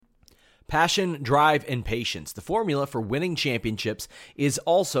Passion, drive, and patience. The formula for winning championships is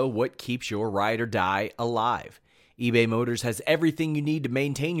also what keeps your ride or die alive. eBay Motors has everything you need to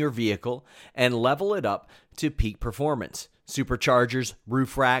maintain your vehicle and level it up to peak performance. Superchargers,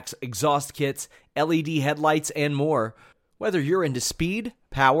 roof racks, exhaust kits, LED headlights, and more. Whether you're into speed,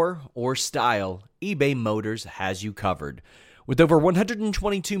 power, or style, eBay Motors has you covered. With over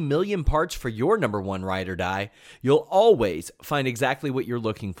 122 million parts for your number one ride or die, you'll always find exactly what you're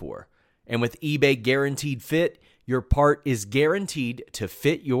looking for. And with eBay Guaranteed Fit, your part is guaranteed to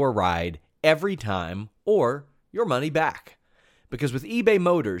fit your ride every time or your money back. Because with eBay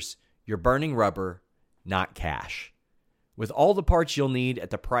Motors, you're burning rubber, not cash. With all the parts you'll need at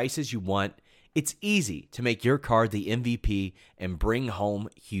the prices you want, it's easy to make your car the MVP and bring home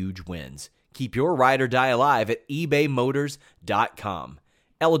huge wins. Keep your ride or die alive at ebaymotors.com.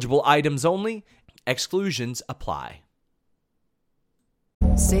 Eligible items only. Exclusions apply.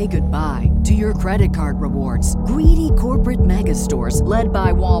 Say goodbye to your credit card rewards. Greedy corporate mega stores, led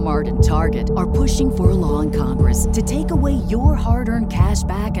by Walmart and Target, are pushing for a law in Congress to take away your hard-earned cash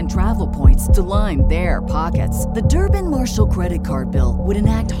back and travel points to line their pockets. The Durbin-Marshall credit card bill would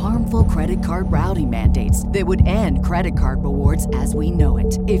enact harmful credit card routing mandates that would end credit card rewards as we know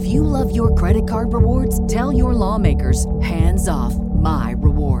it. If you love your credit card rewards, tell your lawmakers, hands off my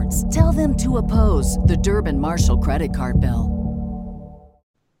rewards. Tell them to oppose the Durbin-Marshall credit card bill.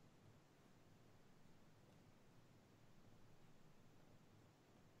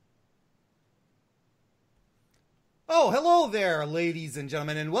 Oh, hello there, ladies and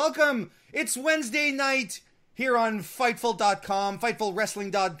gentlemen, and welcome. It's Wednesday night here on Fightful.com,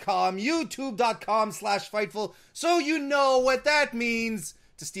 FightfulWrestling.com, YouTube.com/Fightful, so you know what that means.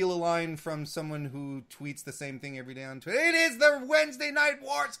 To steal a line from someone who tweets the same thing every day on Twitter, it is the Wednesday Night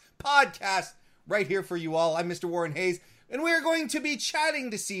Wars podcast right here for you all. I'm Mr. Warren Hayes, and we're going to be chatting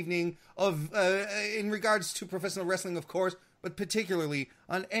this evening in regards to professional wrestling, of course, but particularly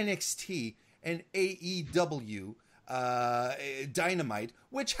on NXT and AEW. Dynamite,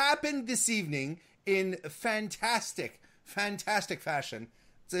 which happened this evening in fantastic fashion.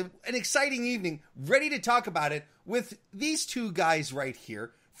 It's an exciting evening. Ready to talk about it with these two guys right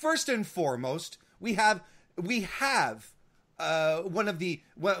here. First and foremost, we have one of the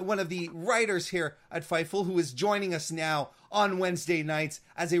writers here at Fightful who is joining us now on Wednesday nights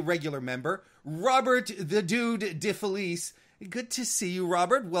as a regular member, Robert the Dude DeFelice. Good to see you,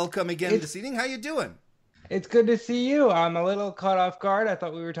 Robert. Welcome again this evening. How you doing? It's good to see you. I'm a little caught off guard. I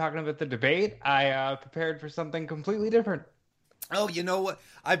thought we were talking about the debate. I prepared for something completely different. Oh, you know what?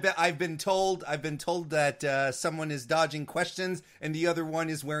 I've been told that someone is dodging questions and the other one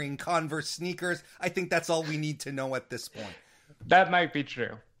is wearing Converse sneakers. I think that's all we need to know at this point. That might be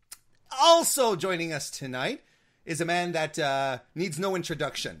true. Also joining us tonight is a man that needs no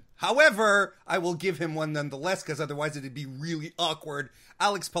introduction. However, I will give him one nonetheless, because otherwise it'd be really awkward.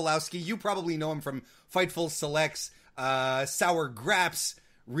 Alex Pulowski, you probably know him from Fightful Selects, Sour Graps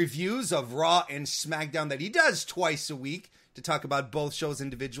reviews of Raw and SmackDown that he does twice a week to talk about both shows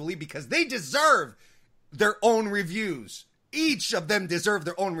individually, because they deserve their own reviews. Each of them deserve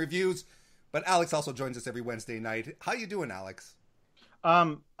their own reviews. But Alex also joins us every Wednesday night. How you doing, Alex?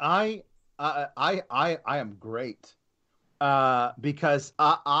 I am great because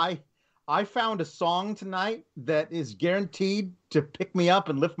I found a song tonight that is guaranteed to pick me up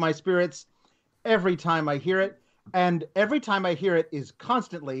and lift my spirits every time I hear it, and every time I hear it is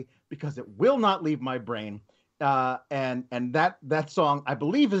constantly, because it will not leave my brain. And that song, I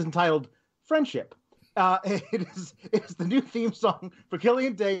believe, is entitled "Friendship." It's the new theme song for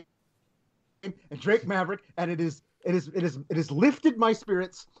Killian Dane and Drake Maverick, and it has lifted my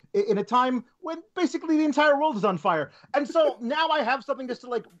spirits in a time when basically the entire world is on fire. And so now I have something just to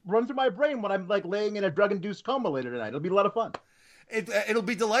like run through my brain when I'm like laying in a drug-induced coma later tonight. It'll be a lot of fun. It'll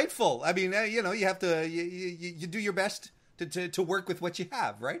be delightful. I mean, you have to you do your best to work with what you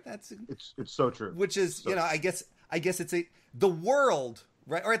have, right? It's so true. Which is so I guess it's the world,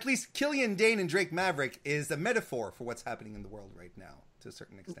 right? Or at least Killian Dane and Drake Maverick is a metaphor for what's happening in the world right now to a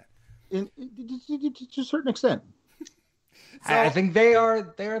certain extent. To a certain extent. So, I think they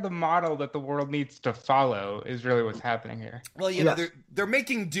are the model that the world needs to follow, is really what's happening here. Well, know, they're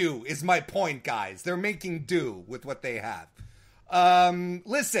making do is my point, guys. They're making do with what they have.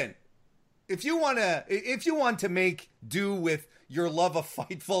 Listen, if you want to make do with your love of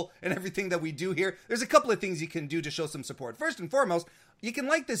Fightful and everything that we do here, there's a couple of things you can do to show some support. First and foremost, you can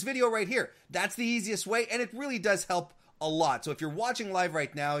like this video right here. That's the easiest way, and it really does help a lot. So if you're watching live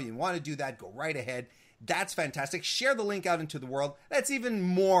right now, you want to do that, go right ahead. That's fantastic. Share the link out into the world. That's even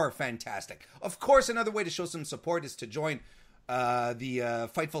more fantastic. Of course, another way to show some support is to join the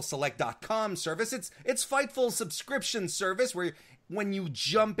FightfulSelect.com service. It's Fightful subscription service where when you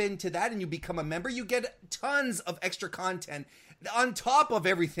jump into that and you become a member, you get tons of extra content. On top of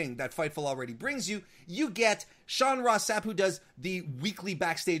everything that Fightful already brings you, you get Sean Ross Sapp, who does the weekly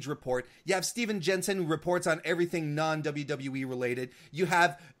backstage report. You have Steven Jensen, who reports on everything non-WWE related. You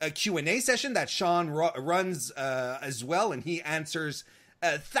have a Q&A session that Sean runs as well, and he answers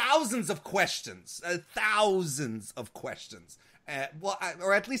thousands of questions.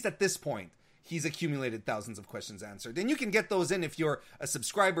 Or at least at this point, he's accumulated thousands of questions answered. And you can get those in if you're a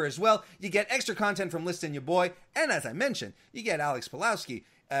subscriber as well. You get extra content from List and Your Boy. And as I mentioned, you get Alex Pulowski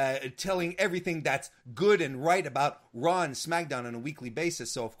telling everything that's good and right about Raw and SmackDown on a weekly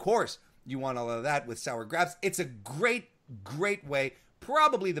basis. So, of course, you want all of that with Sour Grabs. It's a great way,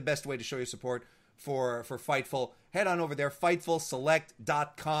 probably the best way to show your support for Fightful. Head on over there,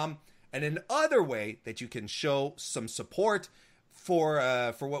 FightfulSelect.com. And another way that you can show some support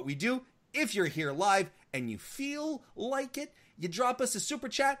for what we do, if you're here live and you feel like it, you drop us a super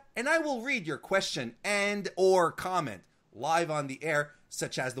chat and I will read your question and or comment live on the air,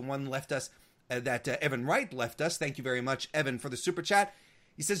 such as the one left us that Evan Wright left us. Thank you very much, Evan, for the super chat.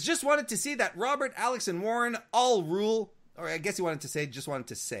 He says, just wanted to see that Robert, Alex, and Warren all rule. Or I guess he wanted to say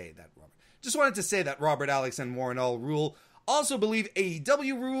that Robert, Alex, and Warren all rule. Also believe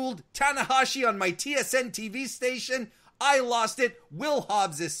AEW ruled Tanahashi on my TSN TV station. I lost it. Will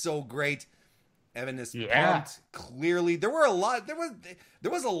Hobbs is so great. Evan is pumped. Clearly, there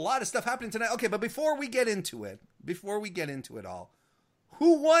was a lot of stuff happening tonight. Okay, but before we get into it all,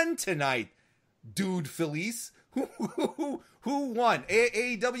 who won tonight, dude? Felice, who won?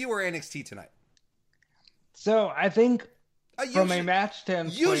 AEW or NXT tonight? So I think from a match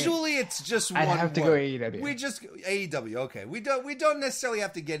standpoint, usually it's just one. I'd have to go AEW. We just AEW. Okay, we don't necessarily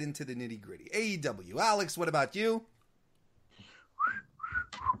have to get into the nitty gritty. AEW. Alex, what about you?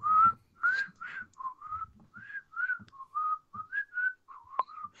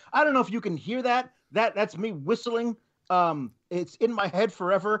 I don't know if you can hear that. That's me whistling. It's in my head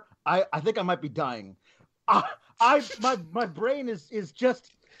forever. I think I might be dying. My brain is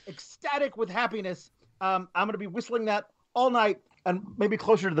just ecstatic with happiness. I'm gonna be whistling that all night and maybe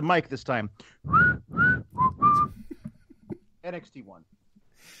closer to the mic this time. NXT won.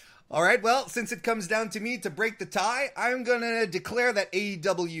 All right, well, since it comes down to me to break the tie, I'm going to declare that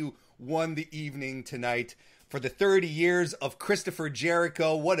AEW won the evening tonight for the 30 years of Christopher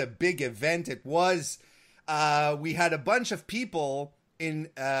Jericho. What a big event it was. We had a bunch of people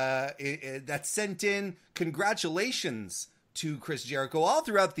that sent in congratulations to Chris Jericho all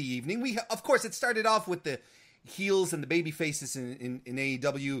throughout the evening. Of course, it started off with the heels and the baby faces in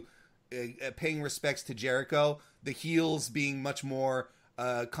AEW paying respects to Jericho. The heels being much more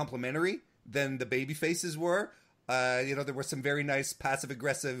complimentary than the baby faces were. There were some very nice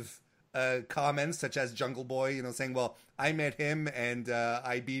passive-aggressive comments, such as Jungle Boy, saying, well, I met him and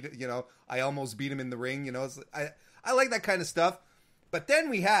I almost beat him in the ring. I like that kind of stuff. But then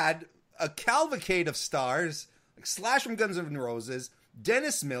we had a cavalcade of stars, like Slash from Guns N' Roses,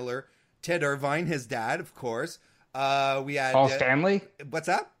 Dennis Miller, Ted Irvine, his dad, of course. We had Paul Stanley. What's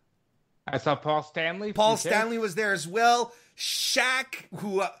that? I saw Paul Stanley. Paul Stanley was there as well. Shaq,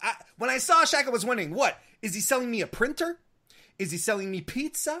 who when I saw Shaq, I was wondering, what is he selling me? A printer? Is he selling me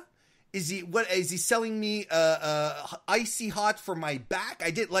pizza? Is he selling me icy hot for my back?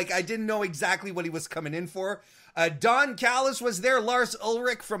 I didn't know exactly what he was coming in for. Don Callis was there. Lars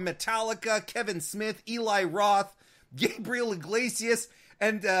Ulrich from Metallica. Kevin Smith, Eli Roth, Gabriel Iglesias,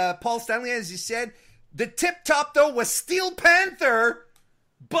 and Paul Stanley. As you said, the tip top though was Steel Panther.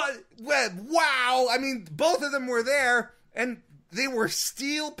 But wow, I mean, both of them were there, and they were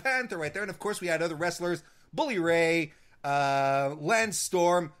Steel Panther right there. And of course, we had other wrestlers: Bully Ray, Lance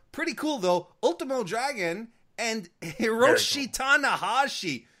Storm. Pretty cool though. Ultimo Dragon and Hiroshi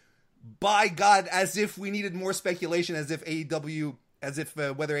Tanahashi. By God, as if we needed more speculation, as if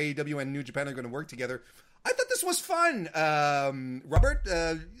whether AEW and New Japan are going to work together. I thought this was fun, Robert.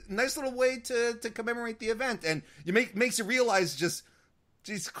 Nice little way to commemorate the event, and makes you realize just,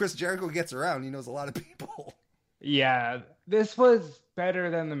 geez, Chris Jericho gets around. He knows a lot of people. Yeah, this was better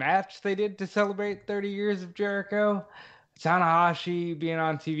than the match they did to celebrate 30 years of Jericho. Tanahashi being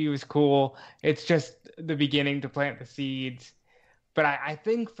on TV was cool. It's just the beginning to plant the seeds. But I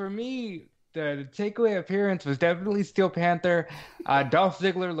think for me, the takeaway appearance was definitely Steel Panther. Dolph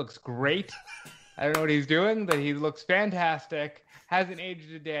Ziggler looks great. I don't know what he's doing, but he looks fantastic. Hasn't aged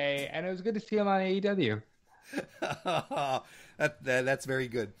a day, and it was good to see him on AEW. That's very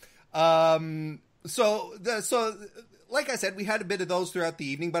good. So like I said, we had a bit of those throughout the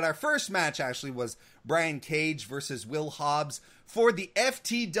evening, but our first match actually was Brian Cage versus Will Hobbs for the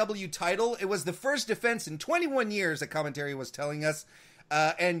FTW title. It was the first defense in 21 years, the commentary was telling us.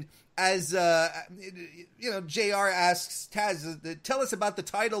 And as, JR asks Taz, tell us about the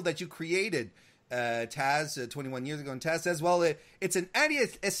title that you created, Taz, 21 years ago. And Taz says, well, it's an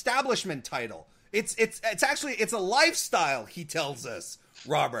anti-establishment title. It's a lifestyle, he tells us,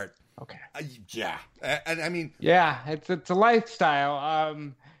 Robert. Okay. Yeah. And I mean... Yeah, it's a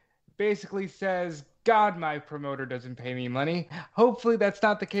lifestyle. Basically says, God, my promoter doesn't pay me money. Hopefully that's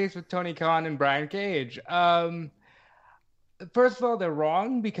not the case with Tony Khan and Brian Cage. First of all, they're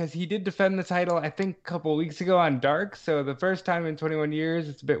wrong because he did defend the title, I think, a couple weeks ago on Dark. So the first time in 21 years,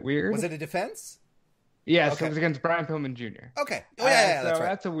 it's a bit weird. Was it a defense? Yes, Okay. it was against Brian Pillman Jr. Okay. Oh, yeah, So that's right.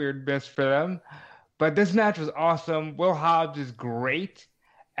 that's a weird miss for them. But this match was awesome. Will Hobbs is great.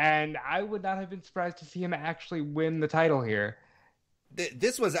 And I would not have been surprised to see him actually win the title here.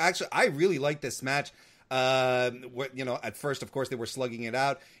 This was actually, I really liked this match. At first, of course, they were slugging it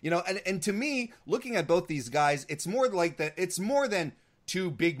out. And to me, looking at both these guys, it's more than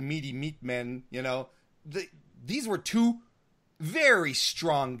two big meaty meat men. These were two very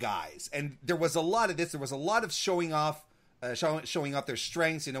strong guys, and there was a lot of this. There was a lot of showing off their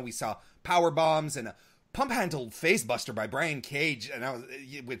strengths. We saw power bombs and a pump handled face buster by Brian Cage, and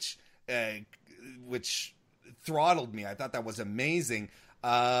which throttled me. I thought that was amazing.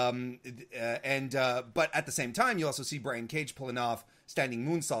 But at the same time, you also see Brian Cage pulling off standing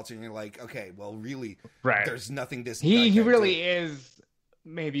moonsaults, and you're like, okay, well, really, right. There's nothing this. He really is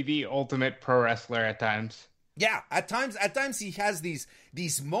maybe the ultimate pro wrestler at times. Yeah, at times he has these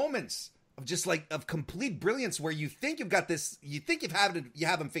moments of just like of complete brilliance where you think you've got this, you think you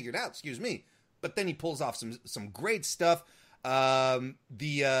have him figured out. Excuse me. But then he pulls off some great stuff. The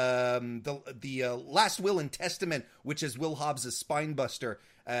Last Will and Testament, which is Will Hobbs' spine buster,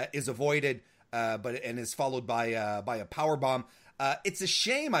 is avoided, and is followed by a power bomb. It's a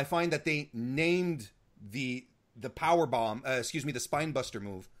shame, I find, that they named the power bomb, the spine buster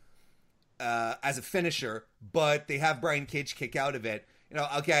move, as a finisher, but they have Brian Cage kick out of it.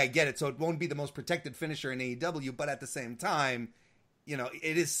 Okay, I get it. So it won't be the most protected finisher in AEW, but at the same time,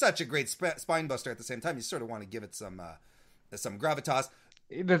 it is such a great spine buster. At the same time, you sort of want to give it some gravitas.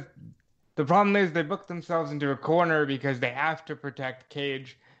 The problem is they booked themselves into a corner because they have to protect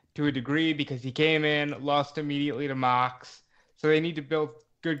Cage to a degree because he came in, lost immediately to Mox. So they need to build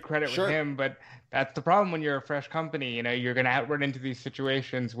good credit with him. But that's the problem when you're a fresh company. You're going to run into these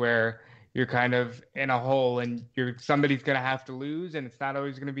situations where you're kind of in a hole and somebody's going to have to lose, and it's not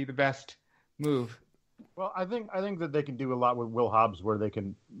always going to be the best move. Well, I think that they can do a lot with Will Hobbs where they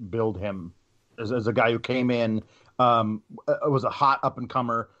can build him as a guy who came in, was a hot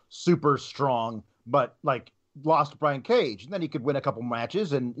up-and-comer, super strong, but, lost Brian Cage. And then he could win a couple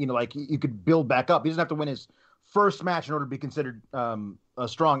matches, and, you could build back up. He doesn't have to win his first match in order to be considered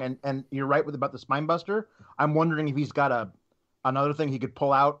strong. And you're right about the spine buster. I'm wondering if he's got another thing he could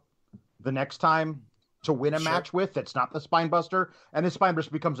pull out the next time to win a match with that's not the spine buster. And his spine buster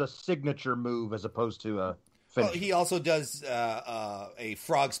becomes a signature move as opposed to a finish. Well, he also does a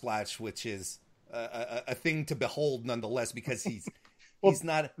frog splash, which is a thing to behold nonetheless, because he's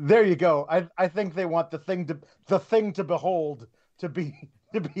not. There you go. I think they want the thing to behold to be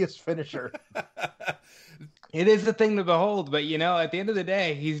his finisher. It is a thing to behold, but at the end of the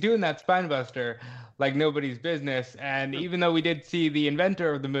day, he's doing that spine buster like nobody's business. And even though we did see the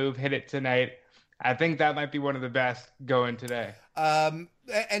inventor of the move hit it tonight, I think that might be one of the best going today. And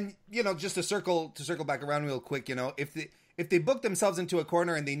just to circle back around real quick, if they book themselves into a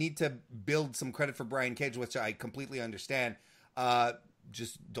corner and they need to build some credit for Brian Cage, which I completely understand,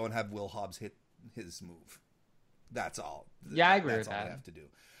 just don't have Will Hobbs hit his move. That's all. Yeah, I agree That's with all that. they have to do.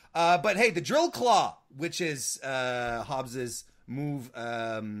 But hey, the drill claw, which is Hobbs's move,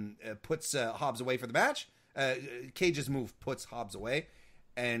 puts Hobbs away for the match. Cage's move puts Hobbs away,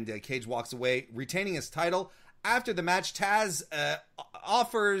 and Cage walks away, retaining his title. After the match, Taz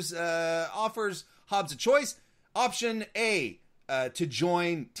offers Hobbs a choice. Option A, to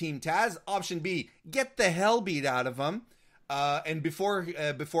join Team Taz. Option B, get the hell beat out of him. And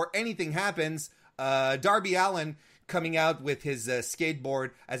before anything happens, Darby Allin, coming out with his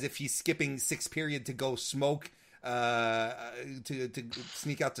skateboard as if he's skipping sixth period to go smoke, to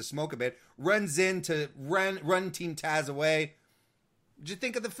sneak out to smoke a bit, runs in to run Team Taz away. Did you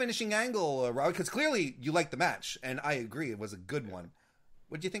think of the finishing angle, Rob? Because clearly you liked the match, and I agree, it was a good one.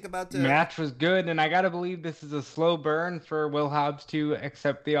 What did you think about the match? Was good, and I gotta believe this is a slow burn for Will Hobbs to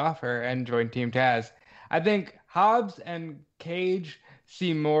accept the offer and join Team Taz. I think Hobbs and Cage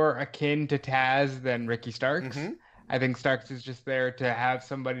seem more akin to Taz than Ricky Starks. Mm-hmm. I think Starks is just there to have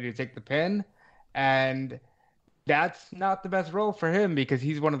somebody to take the pin, and that's not the best role for him because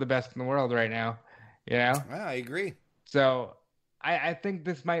he's one of the best in the world right now, you know? Yeah, I agree. So I think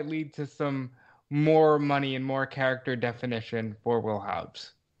this might lead to some more money and more character definition for Will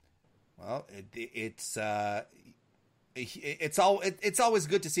Hobbs. Well, it's always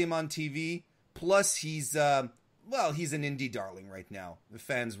good to see him on TV. Plus, he's an indie darling right now. The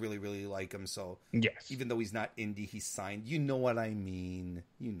fans really, really like him. So Yes. even though he's not indie, he's signed. You know what I mean.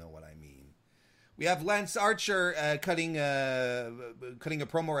 We have Lance Archer cutting a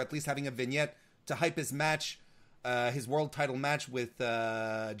promo, or at least having a vignette to hype his match, his world title match with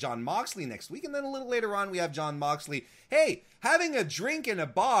Jon Moxley next week. And then a little later on, we have Jon Moxley, hey, having a drink in a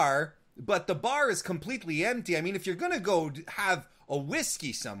bar, but the bar is completely empty. I mean, if you're going to go have a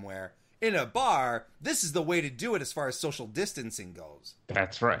whiskey somewhere in a bar, this is the way to do it as far as social distancing goes.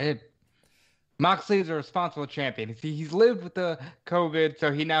 That's right. Moxley is a responsible champion. He's lived with the COVID,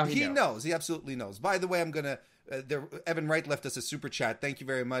 so he knows. He absolutely knows. By the way, I'm going to... Evan Wright left us a super chat. Thank you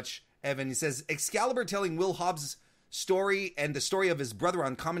very much, Evan. He says, Excalibur telling Will Hobbs' story and the story of his brother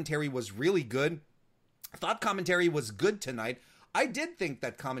on commentary was really good. I thought commentary was good tonight. I did think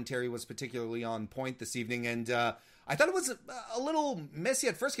that commentary was particularly on point this evening, and I thought it was a little messy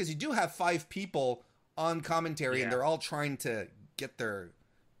at first because you do have 5 people on commentary, and they're all trying to get their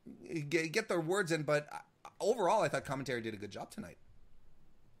words in. But overall, I thought commentary did a good job tonight.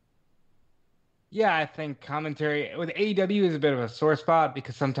 Yeah, I think commentary with AEW is a bit of a sore spot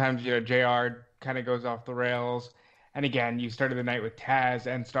because sometimes, JR kind of goes off the rails. And again, you started the night with Taz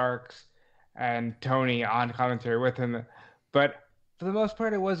and Starks and Tony on commentary with him. But for the most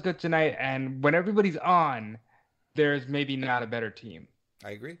part, it was good tonight. And when everybody's on, there's maybe not a better team. I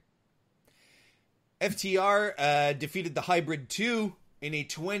agree. FTR defeated the Hybrid 2 in a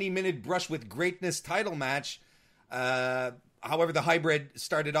 20-minute Brush with Greatness title match. However, the Hybrid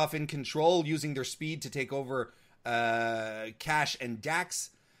started off in control, using their speed to take over Cash and Dax.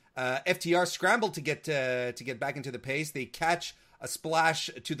 FTR scrambled to get back into the pace. They catch a splash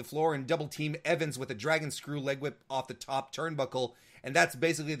to the floor and double team Evans with a dragon screw leg whip off the top turnbuckle, and that's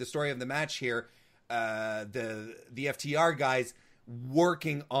basically the story of the match here. The FTR guys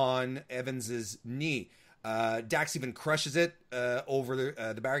working on Evans's knee. Dax even crushes it over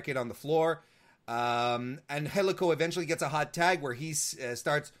the barricade on the floor. And Helico eventually gets a hot tag where he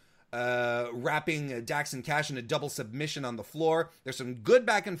starts wrapping Dax and Cash in a double submission on the floor. There's some good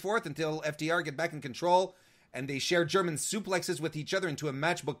back and forth until FTR get back in control, and they share German suplexes with each other into a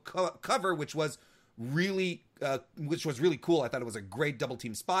matchbook cover, which was really cool. I thought it was a great double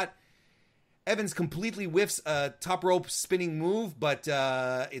team spot. Evans completely whiffs a top rope spinning move, but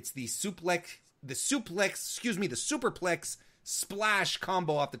it's the superplex splash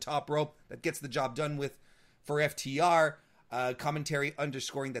combo off the top rope that gets the job done for FTR. Commentary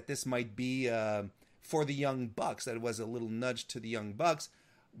underscoring that this might be for the Young Bucks, that it was a little nudge to the Young Bucks.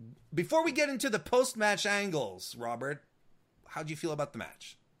 Before we get into the post-match angles, Robert, how'd you feel about the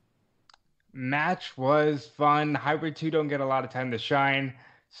match? Match was fun. Hybrid 2 don't get a lot of time to shine,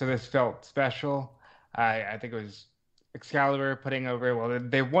 so this felt special. I think it was Excalibur putting over,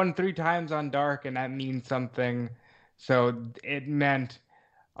 they won 3 times on Dark, and that means something. So it meant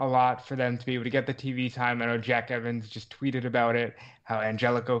a lot for them to be able to get the TV time. I know Jack Evans just tweeted about it, how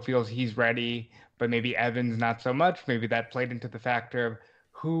Angelico feels he's ready, but maybe Evans not so much. Maybe that played into the factor of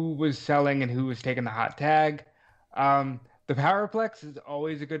who was selling and who was taking the hot tag. The Powerplex is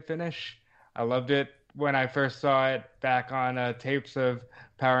always a good finish. I loved it when I first saw it back on tapes of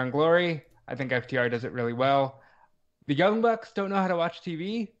Power and Glory. I think FTR does it really well. The Young Bucks don't know how to watch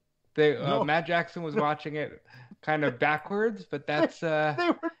TV. Matt Jackson was watching it kind of backwards, but that's... They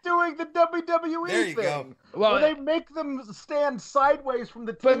were doing the WWE there you thing. Go. Well, where they make them stand sideways from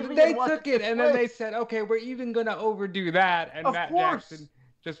the TV. But they took it, and then they said, okay, we're even going to overdo that. And Matt Jackson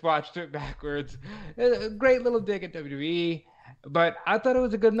just watched it backwards. A great little dig at WWE. But I thought it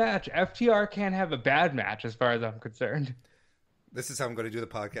was a good match. FTR can't have a bad match as far as I'm concerned. This is how I'm going to do the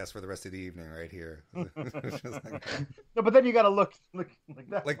podcast for the rest of the evening, right here. No, but then you got to look like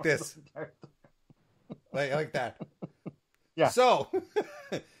that. Like this. like that. Yeah. So,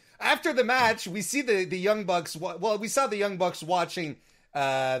 after the match, we see the Young Bucks. Well, we saw the Young Bucks watching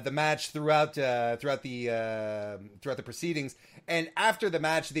the match throughout the proceedings, and after the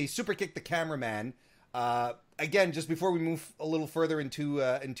match, they super kick the cameraman. Again, just before we move a little further into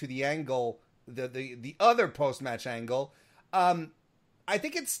the angle, the other post match angle. I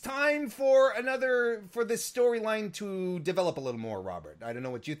think it's time for this storyline to develop a little more, Robert. I don't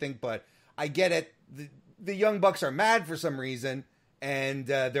know what you think, but I get it. The Young Bucks are mad for some reason, and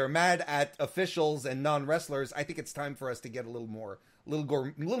they're mad at officials and non-wrestlers, I think it's time for us to get a little more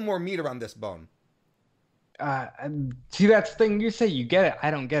meat around this bone. See, that's the thing. You say you get it.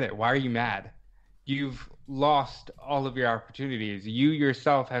 I don't get it. Why are you mad? You've lost all of your opportunities. You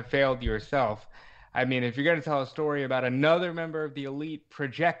yourself have failed yourself. I mean, if you're going to tell a story about another member of the elite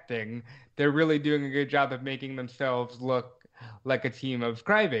projecting, they're really doing a good job of making themselves look like a team of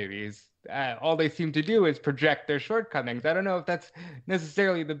crybabies. All they seem to do is project their shortcomings. I don't know if that's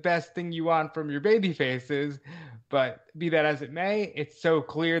necessarily the best thing you want from your baby faces, but be that as it may, it's so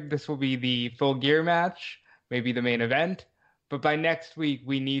clear this will be the Full Gear match, maybe the main event. But by next week,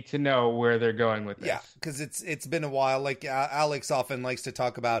 we need to know where they're going with this. Yeah, because it's been a while. Like Alex often likes to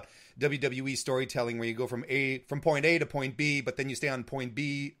talk about WWE storytelling, where you go from point A to point B, but then you stay on point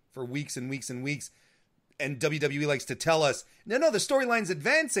B for weeks and weeks and weeks. And WWE likes to tell us, no, the storyline's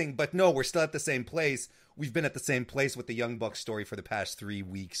advancing, but no, we're still at the same place. We've been at the same place with the Young Bucks story for the past 3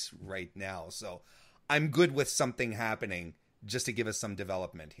 weeks right now. So I'm good with something happening just to give us some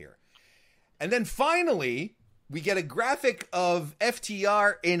development here. And then finally, we get a graphic of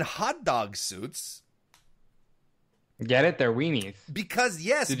FTR in hot dog suits. Get it? They're weenies. Because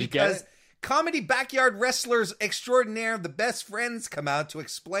Comedy Backyard Wrestlers Extraordinaire, the Best Friends, come out to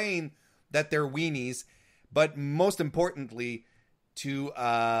explain that they're weenies, but most importantly, to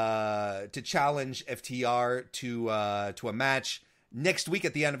challenge FTR to a match next week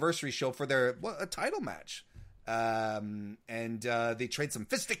at the anniversary show for a title match. And they trade some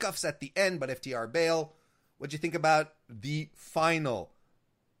fisticuffs at the end, but FTR bail. What'd you think about the final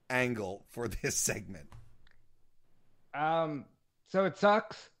angle for this segment? So it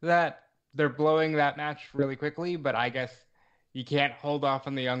sucks that they're blowing that match really quickly, but I guess you can't hold off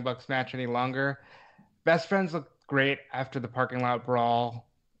on the Young Bucks match any longer. Best Friends look great after the parking lot brawl,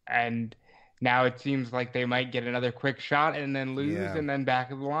 and now it seems like they might get another quick shot and then lose and then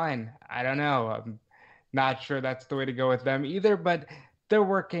back of the line. I don't know. I'm not sure that's the way to go with them either, but they're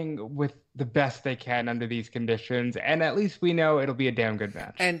working with the best they can under these conditions, and at least we know it'll be a damn good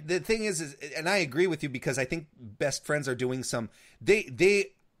match. And the thing is, and I agree with you, because I think Best Friends are doing some...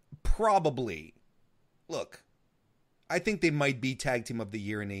 They probably... Look, I think they might be Tag Team of the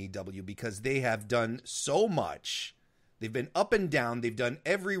Year in AEW because they have done so much. They've been up and down. They've done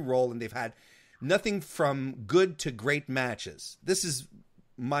every role, and they've had nothing from good to great matches. This is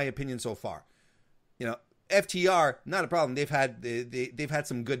my opinion so far. You know, FTR, not a problem. They've had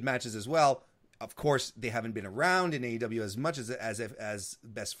some good matches as well. Of course, they haven't been around in AEW as much as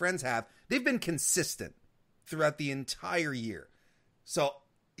Best Friends have. They've been consistent throughout the entire year. So,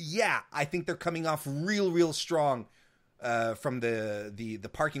 yeah, I think they're coming off real strong from the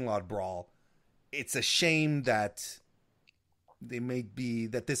parking lot brawl. It's a shame that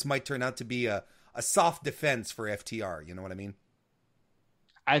this might turn out to be a soft defense for FTR. You know what I mean?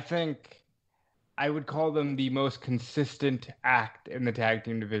 I think I would call them the most consistent act in the tag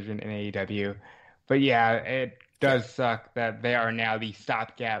team division in AEW. But yeah, it does suck that they are now the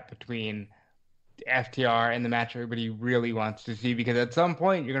stopgap between FTR and the match everybody really wants to see, because at some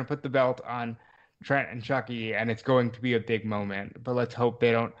point you're going to put the belt on Trent and Chucky, and it's going to be a big moment. But let's hope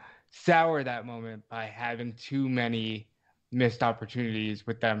they don't sour that moment by having too many missed opportunities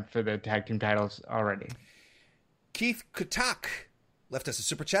with them for the tag team titles already. Keith Kutak left us a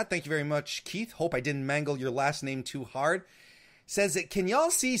super chat. Thank you very much, Keith. Hope I didn't mangle your last name too hard. Says, can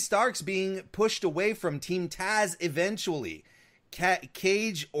y'all see Starks being pushed away from Team Taz eventually?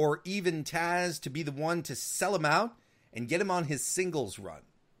 Cage or even Taz to be the one to sell him out and get him on his singles run.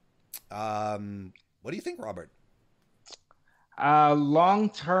 What do you think, Robert? Long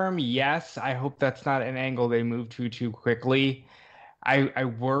term, yes. I hope that's not an angle they move to too quickly. I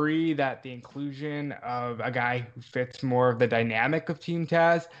worry that the inclusion of a guy who fits more of the dynamic of Team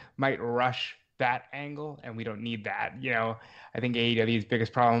Taz might rush that angle, and we don't need that. You know, I think AEW's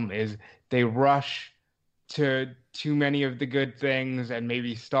biggest problem is they rush to too many of the good things and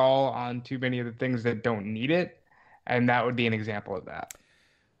maybe stall on too many of the things that don't need it, and that would be an example of that.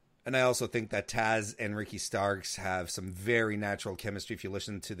 And I also think that Taz and Ricky Starks have some very natural chemistry. If you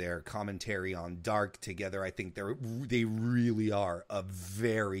listen to their commentary on Dark together, I think they really are a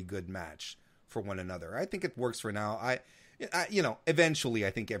very good match for one another. I think it works for now. I eventually I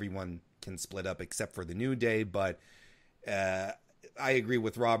think everyone can split up except for the New Day, but I agree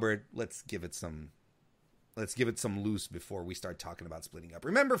with Robert. Let's give it some loose before we start talking about splitting up.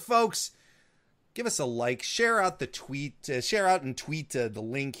 Remember, folks, give us a like, share out and tweet the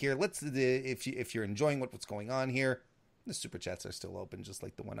link here. If you're enjoying what's going on here, the super chats are still open, just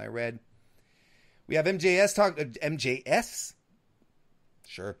like the one I read. We have MJS talk. MJS,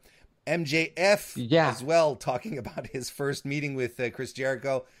 sure. MJF Yeah. as well, talking about his first meeting with Chris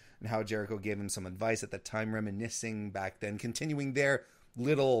Jericho and how Jericho gave him some advice at the time, reminiscing back then, continuing their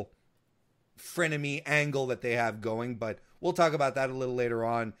little frenemy angle that they have going. But we'll talk about that a little later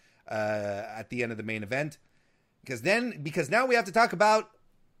on at the end of the main event. Because now we have to talk about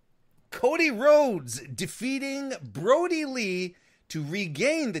Cody Rhodes defeating Brody Lee to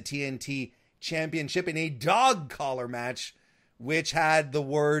regain the TNT Championship in a dog collar match, which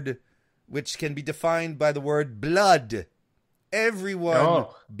can be defined by the word blood. Everyone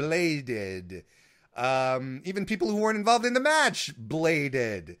bladed. Even people who weren't involved in the match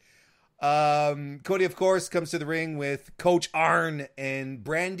bladed. Cody, of course, comes to the ring with Coach Arn and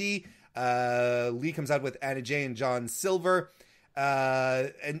Brandy. Lee comes out with Anna Jay and John Silver.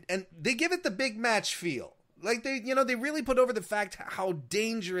 And they give it the big match feel. Like they really put over the fact how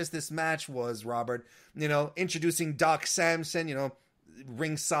dangerous this match was, Robert. Introducing Doc Samson,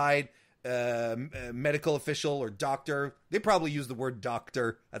 ringside medical official or doctor. They probably use the word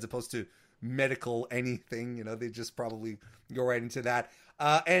doctor as opposed to medical anything. They just probably go right into that.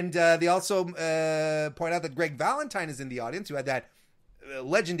 And they also point out that Greg Valentine is in the audience, who had that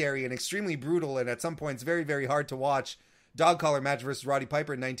legendary and extremely brutal and at some points very, very hard to watch dog collar match versus Roddy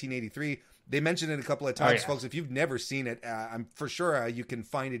Piper in 1983. They mentioned it a couple of times, folks. If you've never seen it, I'm for sure you can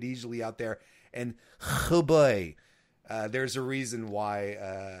find it easily out there. And oh boy, there's a reason why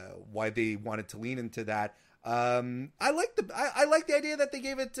they wanted to lean into that. I like the idea that they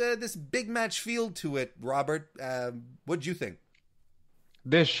gave it this big match feel to it. Robert, what'd you think?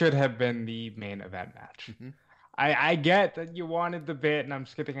 This should have been the main event match. Mm-hmm. I get that you wanted the bit, and I'm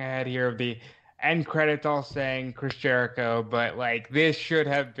skipping ahead here of the end credits all saying Chris Jericho, but this should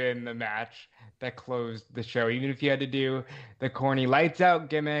have been the match that closed the show. Even if you had to do the corny lights out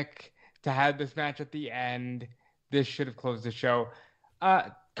gimmick to have this match at the end, this should have closed the show.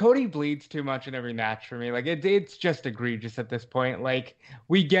 Cody bleeds too much in every match for me. It's just egregious at this point.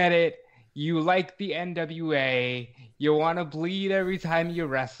 We get it. You like the NWA. You want to bleed every time you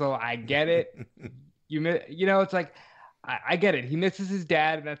wrestle. I get it. It's I get it. He misses his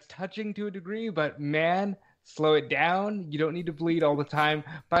dad, and that's touching to a degree, but man, slow it down. You don't need to bleed all the time.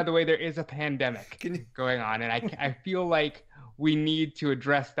 By the way, there is a pandemic going on, and I feel like we need to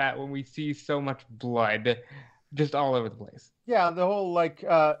address that when we see so much blood just all over the place. Yeah, the whole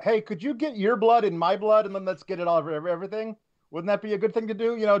hey, could you get your blood in my blood, and then let's get it all over everything? Wouldn't that be a good thing to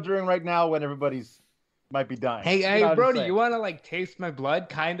do, during right now when everybody's might be dying? Hey, Brody, you want to taste my blood,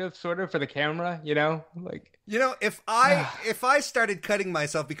 kind of, sort of, for the camera, if I started cutting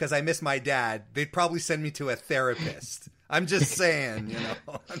myself because I miss my dad, they'd probably send me to a therapist. I'm just saying,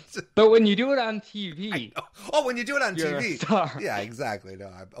 But when you do it on TV, when you do it on you're TV, a star. Yeah, exactly. No,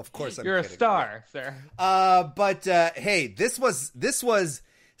 of course I'm You're kidding. A star, sir. But hey, this was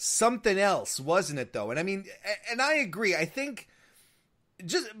something else, wasn't it? Though, and I mean, and I agree. I think.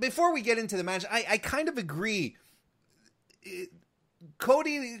 Just before we get into the match, I kind of agree.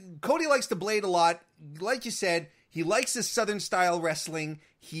 Cody likes to blade a lot. Like you said, he likes his Southern style wrestling.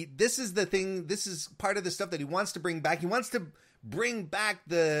 This is the thing. This is part of the stuff that he wants to bring back. He wants to bring back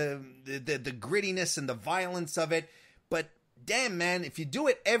the grittiness and the violence of it. But damn, man, if you do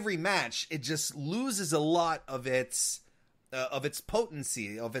it every match, it just loses a lot of its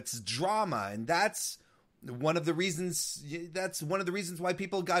potency, of its drama, and that's one of the reasons why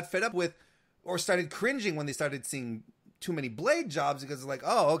people got fed up with or started cringing when they started seeing too many blade jobs, because it's like,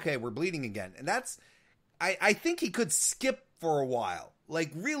 oh, okay, we're bleeding again. And that's, I think he could skip for a while,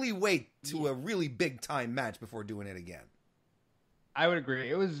 really wait to a really big time match before doing it again. I would agree.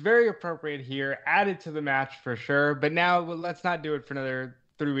 It was very appropriate here, added to the match for sure, but now let's not do it for another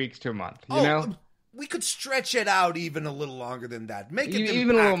 3 weeks to a month, you know? We could stretch it out even a little longer than that. Make it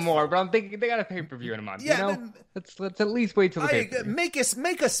even a little more, but I'm thinking they got a pay-per-view in a month. Yeah, let's at least wait till the pay-per-view. Make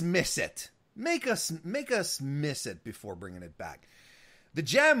us miss it. Make us miss it before bringing it back. The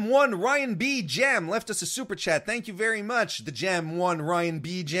Jam 1 Ryan B. Jam left us a super chat. Thank you very much. The Jam 1 Ryan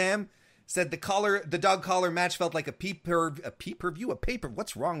B. Jam said the dog collar match felt like a pay-per-view.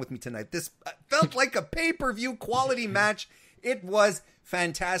 What's wrong with me tonight? This felt like a pay-per-view quality match. It was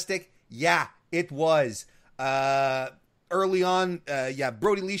fantastic. Yeah, it was. Early on,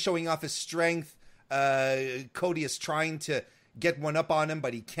 Brody Lee showing off his strength. Cody is trying to get one up on him,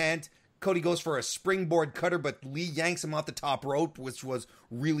 but he can't. Cody goes for a springboard cutter, but Lee yanks him off the top rope, which was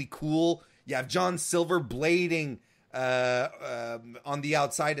really cool. You have John Silver blading on the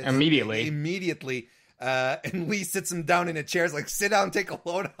outside. Immediately. And Lee sits him down in a chair. It's like, sit down, take a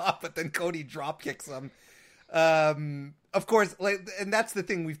load off, but then Cody drop kicks him. Of course, and that's the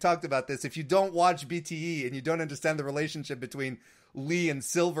thing, we've talked about this. If you don't watch BTE and you don't understand the relationship between Lee and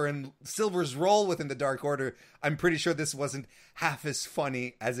Silver and Silver's role within the Dark Order, I'm pretty sure this wasn't half as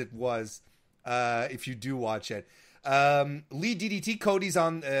funny as it was if you do watch it. Lee DDT Cody's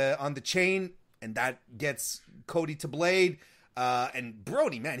on the chain, and that gets Cody to Blade. And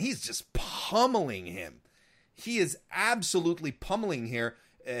Brody, man, he's just pummeling him. He is absolutely pummeling him.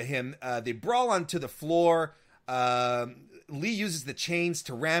 They brawl onto the floor. Lee uses the chains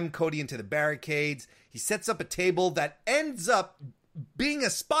to ram Cody into the barricades. He sets up a table that ends up being a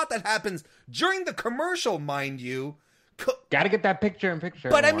spot that happens during the commercial, mind you. Gotta get that picture-in-picture.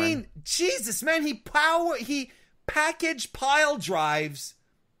 But I mean, Jesus, man, he package pile drives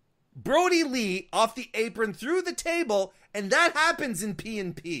Brody Lee off the apron through the table, and that happens in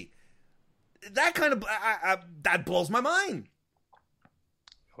P&P. That kind of that blows my mind.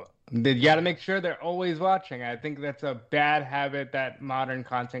 You got to make sure they're always watching. I think that's a bad habit that modern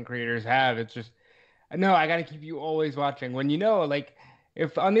content creators have. It's just, no, I got to keep you always watching. When like,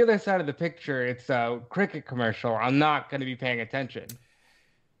 if on the other side of the picture it's a cricket commercial, I'm not going to be paying attention.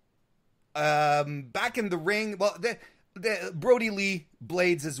 Back in the ring, well, the Brody Lee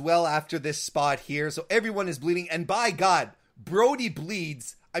blades as well after this spot here, so everyone is bleeding, and by God, Brody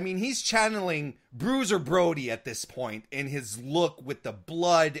bleeds. I mean, he's channeling Bruiser Brody at this point in his look with the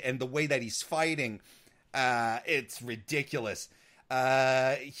blood and the way that he's fighting. It's ridiculous.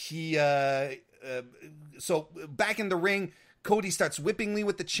 So back in the ring, Cody starts whipping Lee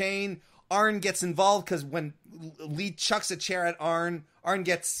with the chain. Arn gets involved because when Lee chucks a chair at Arn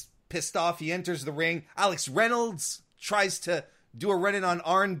gets pissed off. He enters the ring. Alex Reynolds tries to do a run-in on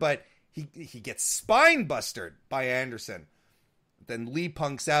Arn, but he gets spine bustered by Anderson. Then Lee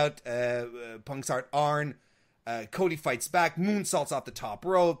punks out Arn. Cody fights back. Moonsaults off the top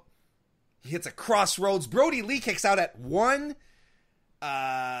rope. He hits a crossroads. Brody Lee kicks out at 1.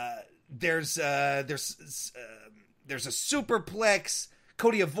 There's a superplex.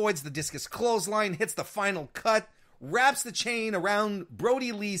 Cody avoids the discus clothesline, hits the final cut, wraps the chain around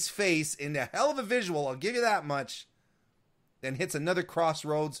Brody Lee's face in a hell of a visual, I'll give you that much. Then hits another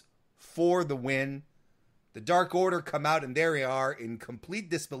crossroads for the win. The Dark Order come out, and there they are in complete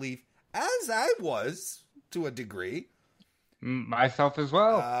disbelief, as I was to a degree. Myself as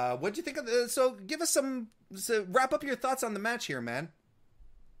well. What'd you think of the? So give us wrap up your thoughts on the match here, man.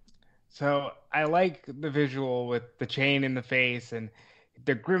 So I like the visual with the chain in the face and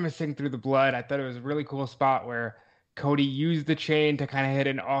they're grimacing through the blood. I thought it was a really cool spot where Cody used the chain to kind of hit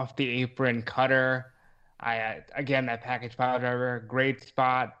an off the apron cutter. Again, that package pile driver, great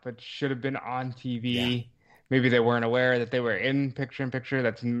spot, but should have been on TV. Yeah. Maybe they weren't aware that they were in picture-in-picture.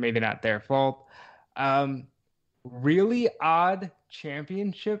 That's maybe not their fault. Really odd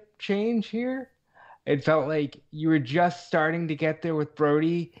championship change here. It felt like you were just starting to get there with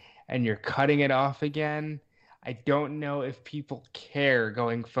Brody, and you're cutting it off again. I don't know if people care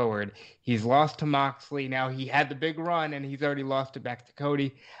going forward. He's lost to Moxley. Now he had the big run, and he's already lost it back to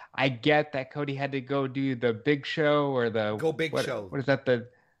Cody. I get that Cody had to go do the big show or the Go Big Show. What is that?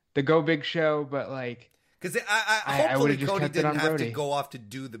 The Go Big Show, but like. Because hopefully Cody didn't have to go off to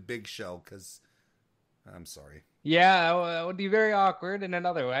do the big show, because I'm sorry. Yeah, that would be very awkward in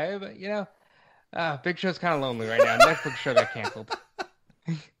another way, but, Big Show's kind of lonely right now. Netflix show got canceled.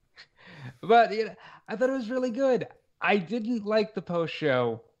 But, I thought it was really good. I didn't like the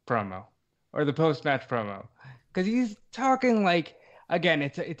post-show promo, or the post-match promo, because he's talking like, again,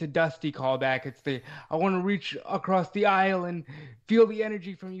 it's a Dusty callback. It's I want to reach across the aisle and feel the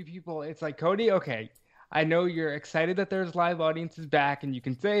energy from you people. It's like, Cody, okay, I know you're excited that there's live audiences back and you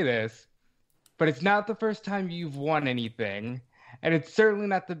can say this, but it's not the first time you've won anything, and it's certainly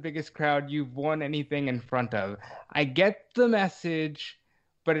not the biggest crowd you've won anything in front of. I get the message,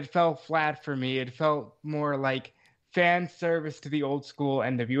 but it fell flat for me. It felt more like fan service to the old school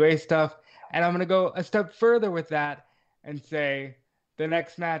NWA stuff, and I'm going to go a step further with that and say the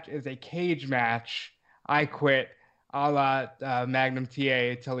next match is a cage match. I quit. A la Magnum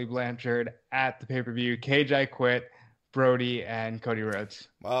TA, Tully Blanchard at the pay-per-view. Cage, I quit. Brody and Cody Rhodes.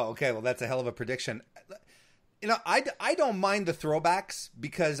 Well, okay. Well, that's a hell of a prediction. I don't mind the throwbacks,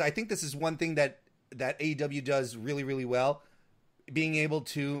 because I think this is one thing that AEW does really, really well. Being able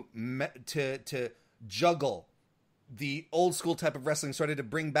to juggle the old school type of wrestling, started to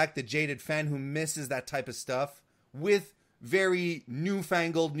bring back the jaded fan who misses that type of stuff with very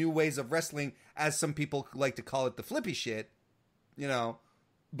newfangled new ways of wrestling, as some people like to call it, the flippy shit,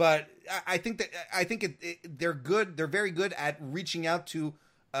 but I think they're good. They're very good at reaching out to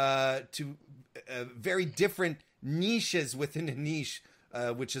very different niches within a niche,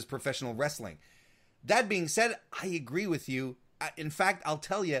 which is professional wrestling. That being said, I agree with you. In fact, I'll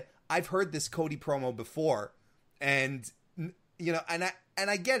tell you, I've heard this Cody promo before, and and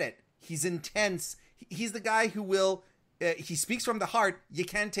I get it. He's intense. He's the guy who will. He speaks from the heart. You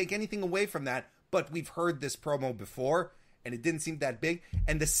can't take anything away from that. But we've heard this promo before, and it didn't seem that big.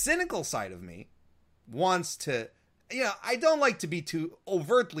 And the cynical side of me wants to. I don't like to be too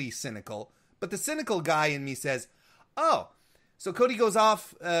overtly cynical, but the cynical guy in me says, "Oh, so Cody goes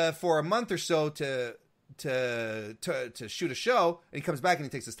off for a month or so to shoot a show, and he comes back and he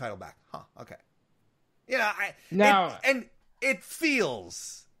takes his title back. Huh? Okay. And it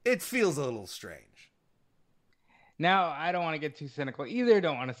feels a little strange." Now, I don't want to get too cynical either.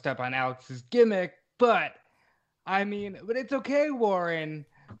 Don't want to step on Alex's gimmick, but it's okay, Warren,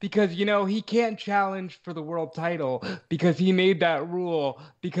 because, he can't challenge for the world title because he made that rule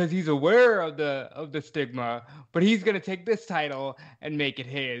because he's aware of the stigma, but he's going to take this title and make it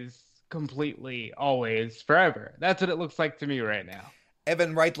his completely, always, forever. That's what it looks like to me right now.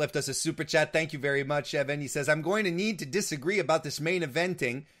 Evan Wright left us a super chat. Thank you very much, Evan. He says, "I'm going to need to disagree about this main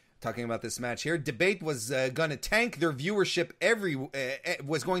eventing." Talking about this match here, Debate was going to tank their viewership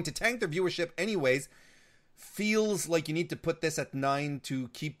anyways. Feels like you need to put this at 9 to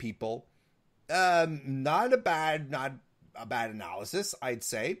keep people. Not a bad analysis, I'd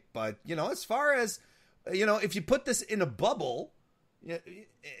say. But as far as if you put this in a bubble, in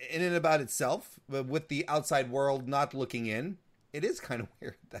and about itself, with the outside world not looking in, it is kind of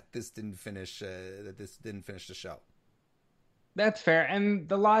weird that this didn't finish. The show. That's fair. And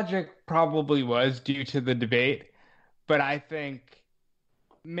the logic probably was due to the Debate. But I think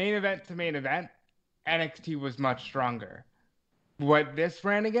main event to main event, NXT was much stronger. What this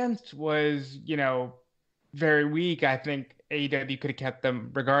ran against was, very weak. I think AEW could have kept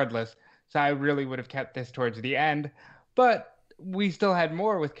them regardless. So I really would have kept this towards the end. But we still had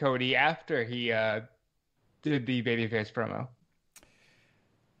more with Cody after he did the babyface promo.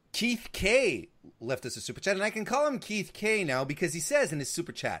 Keith K left us a super chat, and I can call him Keith K now because he says in his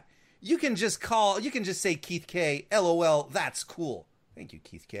super chat, you can just say Keith K, LOL, that's cool. Thank you,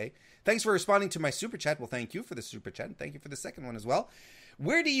 Keith K. Thanks for responding to my super chat. Well, thank you for the super chat, and thank you for the second one as well.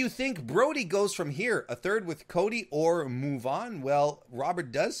 Where do you think Brody goes from here? A third with Cody or move on? Well,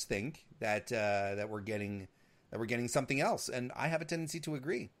 Robert does think that we're getting something else, and I have a tendency to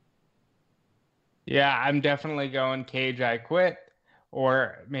agree. Yeah, I'm definitely going Cage, I quit.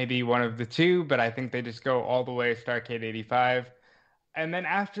 Or maybe one of the two, but I think they just go all the way Starrcade 85. And then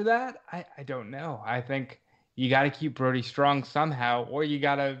after that, I don't know. I think you got to keep Brody strong somehow, or you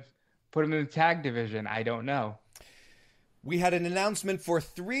got to put him in the tag division. I don't know. We had an announcement for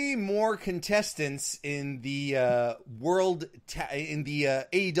 3 more contestants in the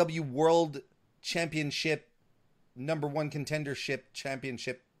AEW World Championship #1 Contendership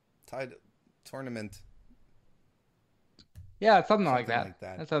Championship tournament. Yeah, something like that.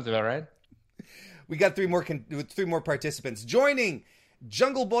 That sounds about right. We got 3 more participants joining.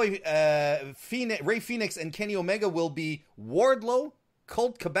 Jungle Boy, Ray Phoenix, and Kenny Omega will be Wardlow,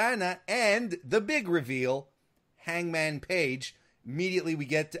 Colt Cabana, and the big reveal, Hangman Page. Immediately, we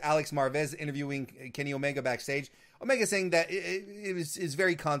get Alex Marvez interviewing Kenny Omega backstage. Omega saying that is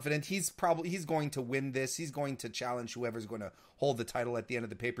very confident. He's going to win this. He's going to challenge whoever's going to hold the title at the end of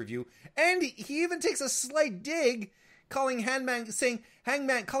the pay-per-view. And he even takes a slight dig, calling Hangman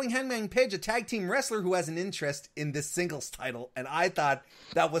Page a tag team wrestler who has an interest in this singles title. And I thought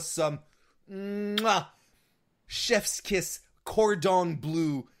that was some chef's kiss, cordon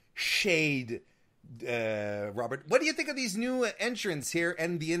bleu shade. Robert, what do you think of these new entrants here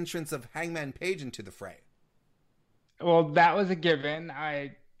and the entrance of Hangman Page into the fray? Well, that was a given.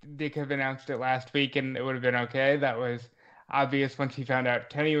 They could have announced it last week and it would have been okay. That was obvious once he found out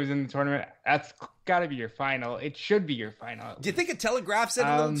Kenny was in the tournament. That's got to be your final. It should be your final. Do you think it telegraphs it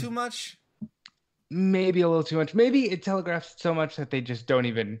a little too much? Maybe a little too much. Maybe it telegraphs so much that they just don't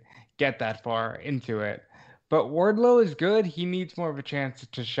even get that far into it. But Wardlow is good. He needs more of a chance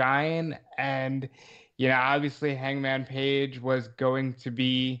to shine. And, obviously Hangman Page was going to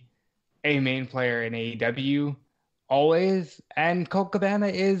be a main player in AEW always. And Colt Cabana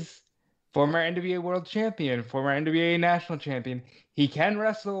is former NWA World Champion, former NWA National Champion. He can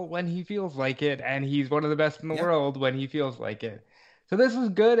wrestle when he feels like it, and he's one of the best in the world when he feels like it. So this was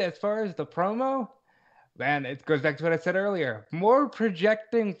good. As far as the promo, man, it goes back to what I said earlier. More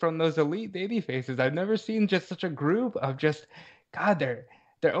projecting from those elite baby faces. I've never seen just such a group of God,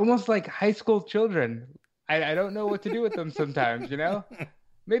 they're almost like high school children. I don't know what to do with them sometimes,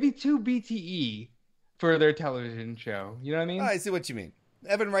 Maybe too BTE for their television show. You know what I mean? I see what you mean.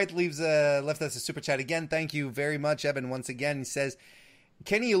 Evan Wright left us a super chat again. Thank you very much, Evan. Once again, he says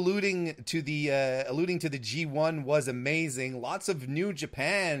Kenny alluding to the G1 was amazing. Lots of New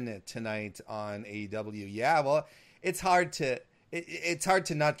Japan tonight on AEW. Yeah, well, it's hard to it's hard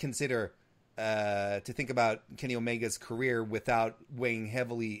to not consider to think about Kenny Omega's career without weighing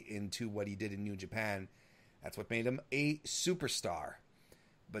heavily into what he did in New Japan. That's what made him a superstar.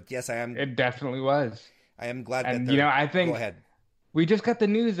 But yes, It definitely was. I am glad And, that I think go ahead. we just got the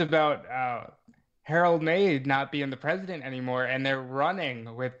news about Harold May not being the president anymore, and they're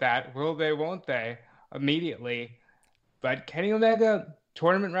running with that. Will they, won't they? Immediately. But Kenny Omega,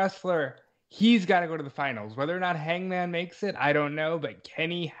 tournament wrestler, he's got to go to the finals. Whether or not Hangman makes it, I don't know, but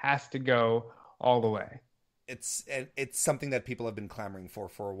Kenny has to go all the way. It's something that people have been clamoring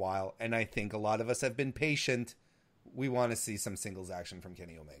for a while, and I think a lot of us have been patient. We want to see some singles action from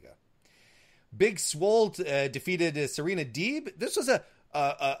Kenny Omega. Big Swole defeated Serena Deeb. This was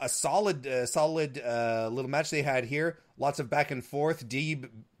a solid little match they had here. Lots of back and forth. Deeb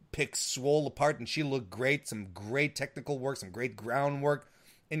picked Swole apart, and she looked great. Some great technical work, some great groundwork,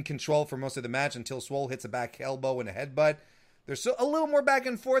 in control for most of the match until Swole hits a back elbow and a headbutt. There's a little more back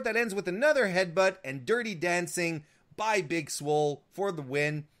and forth that ends with another headbutt and dirty dancing by Big Swole for the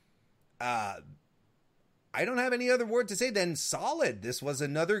win. I don't have any other word to say than solid. This was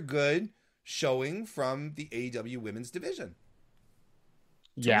another good showing from the AEW women's division.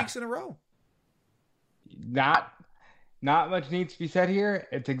 2 weeks in a row. Not much needs to be said here.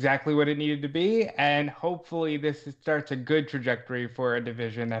 It's exactly what it needed to be, and hopefully this starts a good trajectory for a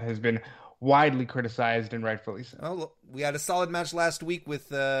division that has been widely criticized, and rightfully so. Well, we had a solid match last week with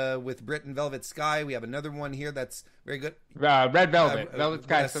Britt and Velvet Sky. We have another one here that's very good. Red Velvet. Velvet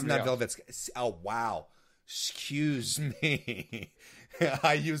Sky. That's not Velvet Sky. Oh, wow. Excuse me.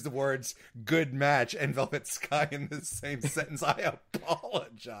 I used the words good match and Velvet Sky in the same sentence. I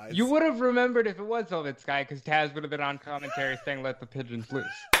apologize. You would have remembered if it was Velvet Sky, because Taz would have been on commentary saying let the pigeons loose.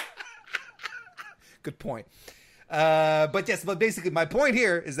 Good point. But basically my point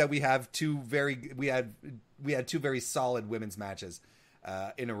here is that we had two very solid women's matches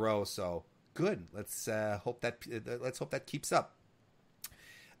in a row. So good. Let's hope that keeps up.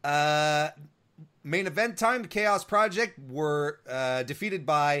 Main event time. The Chaos Project were defeated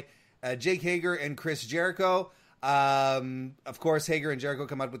by Jake Hager and Chris Jericho. Of course, Hager and Jericho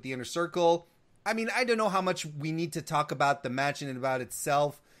come out with the Inner Circle. I mean, I don't know how much we need to talk about the match in and about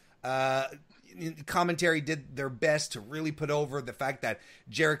itself. Commentary did their best to really put over the fact that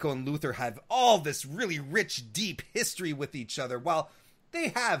Jericho and Luther have all this really rich, deep history with each other. While they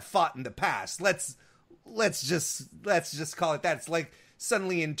have fought in the past, let's just call it that. It's like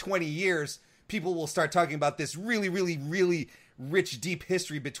suddenly in 20 years, people will start talking about this really, really, really rich, deep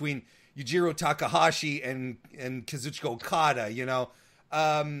history between Yujiro Takahashi and Kazuchika Okada.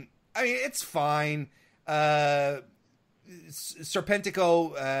 I mean, it's fine.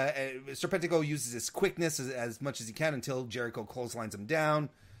 Serpentico uses his quickness as much as he can until Jericho clotheslines him down.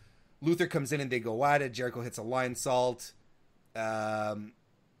 Luther comes in and they go at it. Jericho hits a lion salt.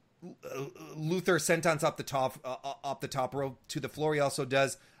 Luther senton's up the top rope to the floor. He also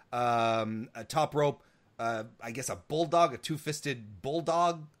does a top rope, I guess a bulldog, a two-fisted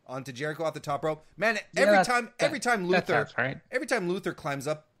bulldog onto Jericho off the top rope. Man, every time Luther climbs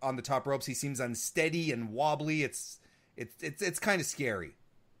up on the top ropes, he seems unsteady and wobbly. It's kind of scary.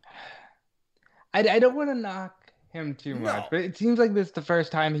 I don't want to knock him too much, but it seems like this is the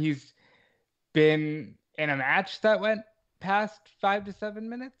first time he's been in a match that went past 5 to 7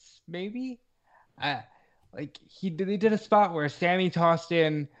 minutes, maybe. They did a spot where Sammy tossed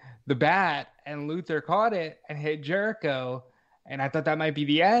in the bat and Luther caught it and hit Jericho, and I thought that might be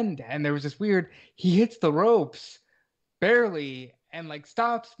the end. And there was this weird, he hits the ropes barely and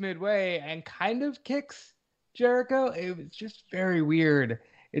stops midway and kind of kicks Jericho. It was just very weird.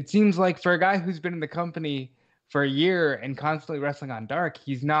 It seems like for a guy who's been in the company for a year and constantly wrestling on Dark,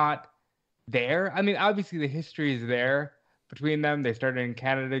 he's not there. I mean, obviously the history is there between them. They started in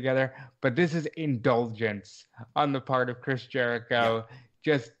Canada together, but this is indulgence on the part of Chris Jericho,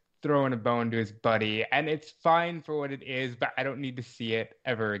 just throwing a bone to his buddy, and it's fine for what it is, but I don't need to see it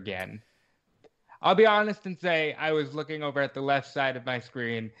ever again. I'll be honest and say I was looking over at the left side of my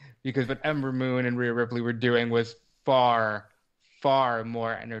screen because what Ember Moon and Rhea Ripley were doing was far, far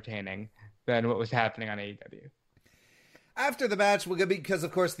more entertaining than what was happening on AEW. After the match, because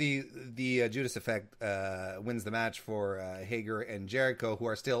of course the Judas Effect wins the match for Hager and Jericho, who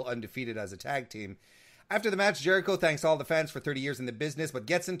are still undefeated as a tag team. After the match, Jericho thanks all the fans for 30 years in the business, but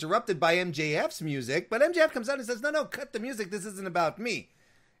gets interrupted by MJF's music. But MJF comes out and says, no, cut the music. This isn't about me.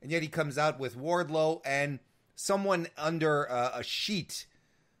 And yet he comes out with Wardlow and someone under a sheet.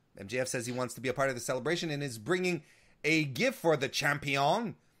 MJF says he wants to be a part of the celebration and is bringing a gift for the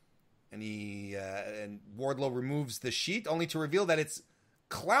champion. And and Wardlow removes the sheet, only to reveal that it's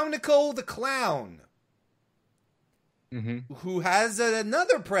Clownico the Clown. who has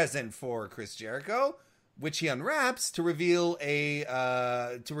another present for Chris Jericho, which he unwraps to reveal a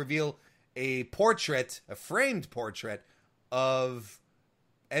portrait, a framed portrait of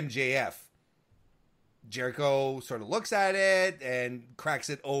MJF. Jericho sort of looks at it and cracks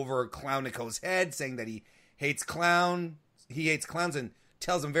it over Clownico's head, saying that he hates clowns, and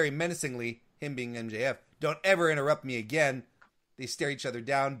tells him very menacingly, him being MJF, "Don't ever interrupt me again." They stare each other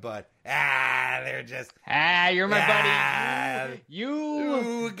down, but they're just you're my buddy.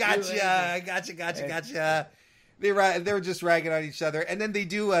 You gotcha. They were just ragging on each other, and then they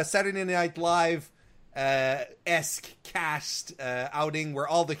do a Saturday Night Live esque cast outing where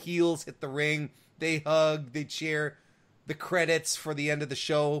all the heels hit the ring. They hug, they cheer. The credits for the end of the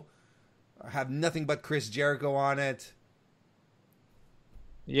show have nothing but Chris Jericho on it.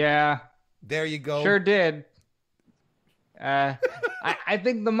 Yeah. There you go. Sure did. I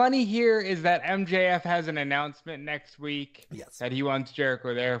think the money here is that MJF has an announcement next week that he wants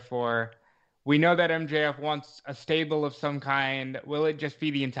Jericho there for. We know that MJF wants a stable of some kind. Will it just be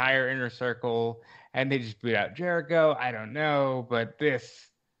the entire Inner Circle and they just boot out Jericho? I don't know, but this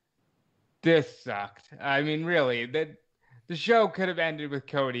sucked. I mean, really, the show could have ended with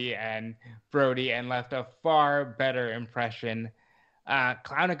Cody and Brody and left a far better impression.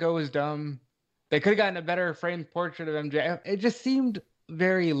 Clownico was dumb. They could have gotten a better framed portrait of MJF. It just seemed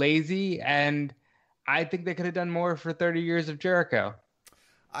very lazy, and I think they could have done more for 30 years of Jericho.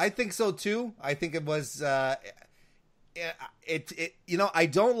 I think so too. I think it was I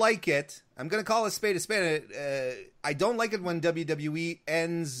don't like it. I'm going to call a spade a spade. I don't like it when WWE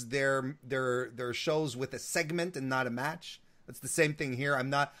ends their shows with a segment and not a match. That's the same thing here.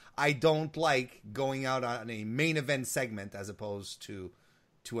 I don't like going out on a main event segment as opposed to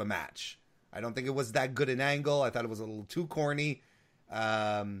a match. I don't think it was that good an angle. I thought it was a little too corny.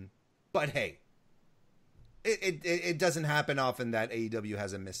 But hey, it doesn't happen often that AEW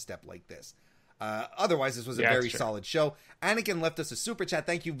has a misstep like this. Otherwise, this was a very solid show. Anakin left us a super chat.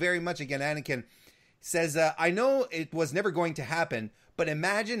 Thank you very much again, Anakin. Says, I know it was never going to happen, but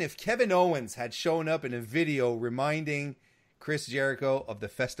imagine if Kevin Owens had shown up in a video reminding Chris Jericho of the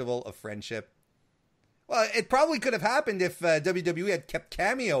Festival of Friendship. Well, it probably could have happened if WWE had kept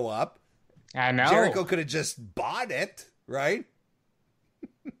Cameo up. I know. Jericho could have just bought it, right?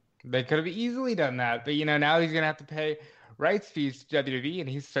 They could have easily done that, but now he's going to have to pay rights fees to WWE, and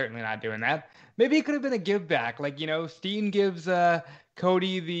he's certainly not doing that. Maybe it could have been a give back. Like, Steen gives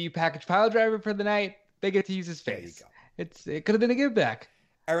Cody the package pile driver for the night. They get to use his face. It could have been a give back.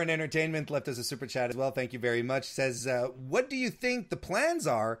 Aaron Entertainment left us a super chat as well. Thank you very much. Says, what do you think the plans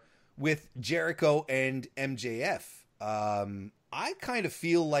are with Jericho and MJF? I kind of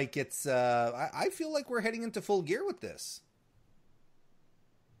feel like it's, I feel like we're heading into full gear with this.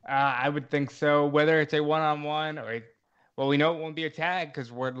 I would think so. Whether it's a one-on-one or we know it won't be a tag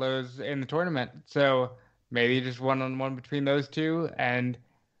because Wardlow's in the tournament. So maybe just one-on-one between those two, and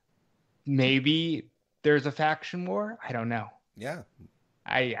maybe there's a faction war. I don't know. Yeah.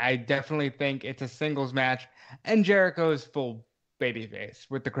 I definitely think it's a singles match, and Jericho's full babyface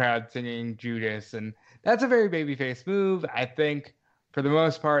with the crowd singing Judas, and that's a very babyface move. I think for the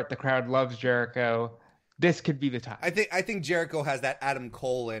most part, the crowd loves Jericho. This could be the time. I think Jericho has that Adam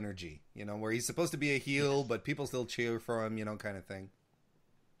Cole energy, where he's supposed to be a heel, but people still cheer for him, kind of thing.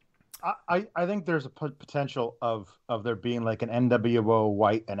 I think there's a potential of there being like an NWO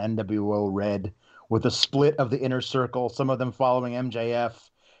white and NWO red with a split of the Inner Circle, some of them following MJF,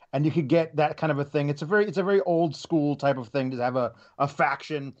 and you could get that kind of a thing. It's a very old school type of thing to have a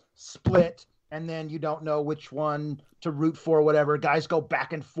faction split, and then you don't know which one to root for, whatever. Guys go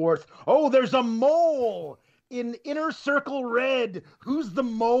back and forth. Oh, there's a mole in Inner Circle Red. Who's the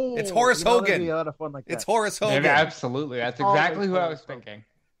mole? It's Horace Hogan. That'd be a lot of fun like that. It's Horace Hogan. Yeah, absolutely. That's exactly who I was thinking.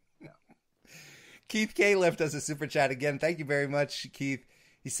 Keith K left us a super chat again. Thank you very much, Keith.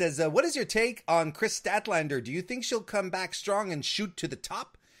 He says, what is your take on Chris Statlander? Do you think she'll come back strong and shoot to the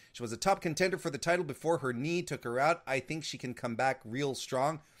top? She was a top contender for the title before her knee took her out. I think she can come back real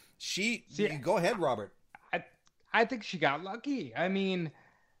strong. Go ahead, Robert. I think she got lucky. I mean,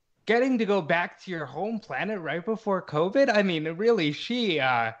 getting to go back to your home planet right before COVID. I mean, really, she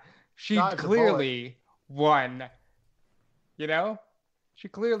clearly won. She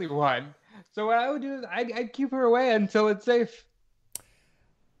clearly won. So what I would do is I'd keep her away until it's safe.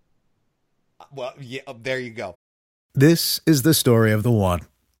 Well, yeah, there you go. This is the story of the one.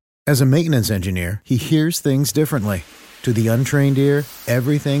 As a maintenance engineer, he hears things differently. To the untrained ear,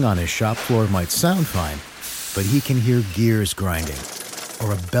 everything on his shop floor might sound fine, but he can hear gears grinding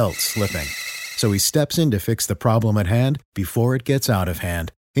or a belt slipping. So he steps in to fix the problem at hand before it gets out of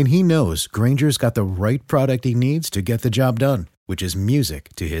hand. And he knows Granger's got the right product he needs to get the job done, which is music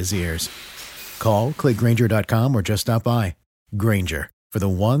to his ears. Call, click Grainger.com, or just stop by. Grainger, for the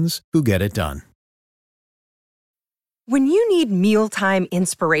ones who get it done. When you need mealtime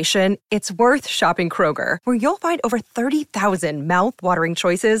inspiration, it's worth shopping Kroger, where you'll find over 30,000 mouth-watering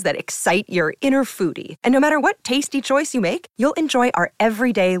choices that excite your inner foodie. And no matter what tasty choice you make, you'll enjoy our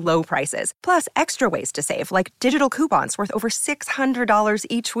everyday low prices, plus extra ways to save, like digital coupons worth over $600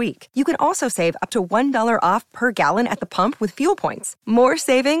 each week. You can also save up to $1 off per gallon at the pump with fuel points. More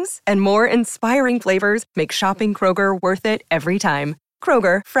savings and more inspiring flavors make shopping Kroger worth it every time.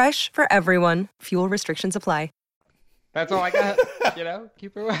 Kroger, fresh for everyone. Fuel restrictions apply. That's all I got.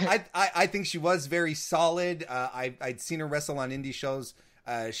 Keep her away. I think she was very solid. I'd seen her wrestle on indie shows.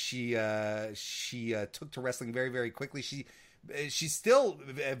 She took to wrestling very, very quickly. She's still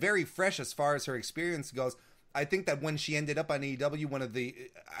very fresh as far as her experience goes. I think that when she ended up on AEW,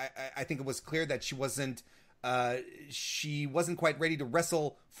 I think it was clear that she wasn't quite ready to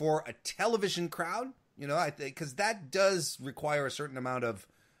wrestle for a television crowd. I think because that does require a certain amount of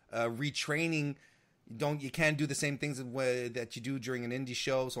retraining. You can't do the same things that you do during an indie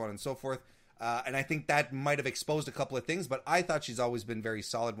show, so on and so forth. And I think that might have exposed a couple of things, but I thought she's always been very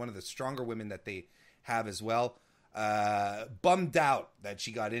solid. One of the stronger women that they have as well. Bummed out that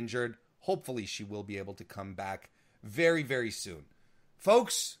she got injured. Hopefully she will be able to come back very, very soon.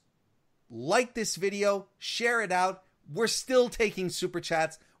 Folks, like this video, share it out. We're still taking super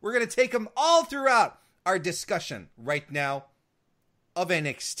chats. We're going to take them all throughout our discussion right now of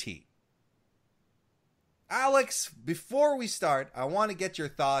NXT. Alex, before we start, I want to get your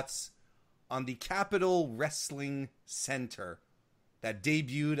thoughts on the Capitol Wrestling Center that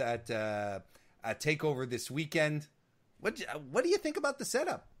debuted at TakeOver this weekend. What do you think about the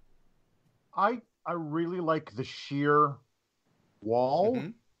setup? I really like the sheer wall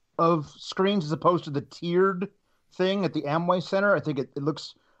of screens as opposed to the tiered thing at the Amway Center. I think it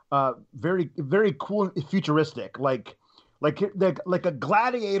looks very, very cool and futuristic, like a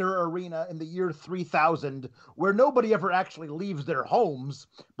gladiator arena in the year 3000 where nobody ever actually leaves their homes,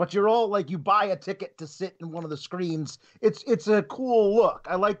 but you're all like, you buy a ticket to sit in one of the screens. It's a cool look.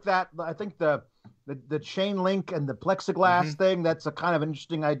 I like that. I think the chain link and the plexiglass thing, that's a kind of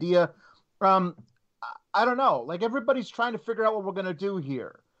interesting idea. I don't know. Like, everybody's trying to figure out what we're going to do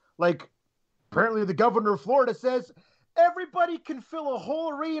here. Like, apparently the governor of Florida says everybody can fill a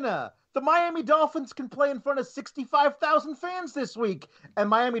whole arena. The Miami Dolphins can play in front of 65,000 fans this week. And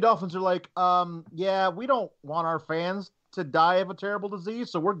Miami Dolphins are like, yeah, we don't want our fans to die of a terrible disease,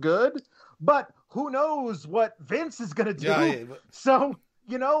 so we're good. But who knows what Vince is going to do. Yeah. So,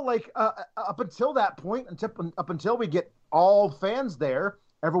 up until that point, up until we get all fans there,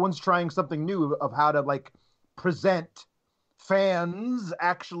 everyone's trying something new of how to, present fans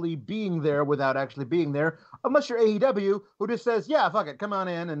actually being there without actually being there, unless you're AEW, who just says, yeah, fuck it, come on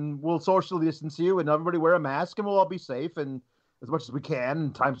in and we'll socially distance you and everybody wear a mask and we'll all be safe and as much as we can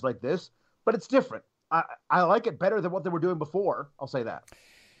in times like this. But it's different. I like it better than what they were doing before. I'll say that.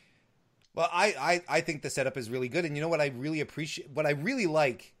 Well, I think the setup is really good. And you know what I really appreciate, what I really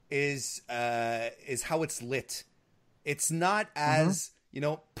like is how it's lit. It's not as,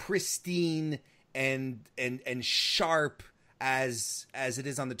 pristine and sharp as it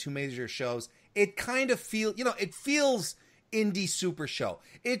is on the two major shows. It kind of feels indie super show.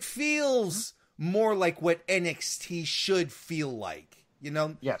 It feels more like what NXT should feel like,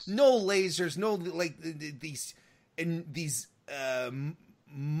 Yes. No lasers, no these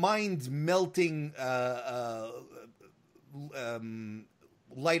mind melting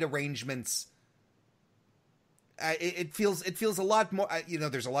light arrangements. It feels a lot more.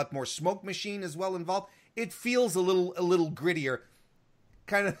 There's a lot more smoke machine as well involved. It feels a little grittier,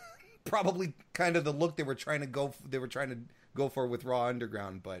 probably the look they were trying to go for with Raw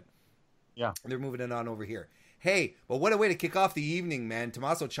Underground, but yeah, they're moving it on over here. Hey, but what a way to kick off the evening, man!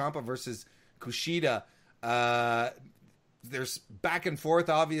 Tommaso Ciampa versus Kushida. There's back and forth,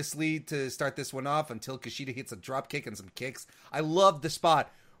 obviously, to start this one off until Kushida hits a drop kick and some kicks. I love the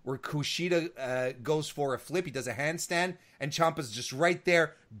spot where Kushida goes for a flip. He does a handstand, and Ciampa's just right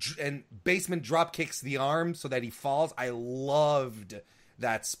there, and basement drop kicks the arm so that he falls. I loved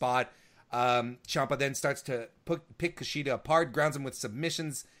that spot. Ciampa then starts to pick Kushida apart, grounds him with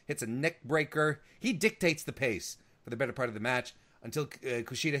submissions, hits a neck breaker. He dictates the pace for the better part of the match until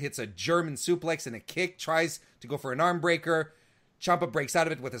Kushida hits a German suplex and a kick, tries to go for an arm breaker. Ciampa breaks out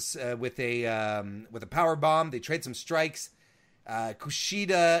of it with a power bomb. They trade some strikes.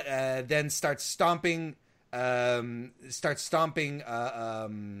 Kushida then starts stomping Ciampa,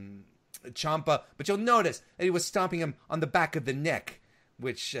 but you'll notice that he was stomping him on the back of the neck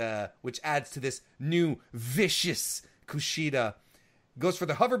which adds to this new vicious Kushida. Goes for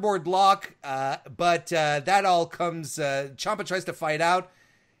the hoverboard lock, but that all comes... Ciampa tries to fight out,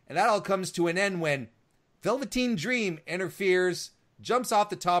 and that all comes to an end when Velveteen Dream interferes, jumps off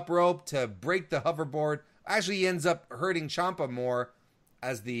the top rope to break the hoverboard. Actually, he ends up hurting Ciampa more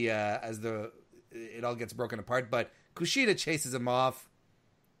as it all gets broken apart, but Kushida chases him off.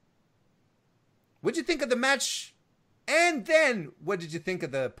 What'd you think of the match? And then, what did you think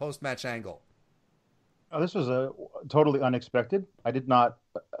of the post-match angle? Oh, this was totally unexpected. I did not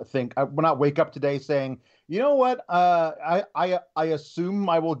think. I would not wake up today saying, you know what? I assume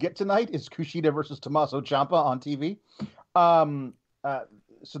I will get tonight is Kushida versus Tommaso Ciampa on TV.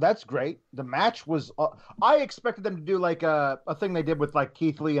 So that's great. The match was. I expected them to do like a thing they did with like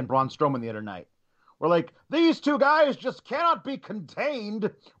Keith Lee and Braun Strowman the other night. We're like, these two guys just cannot be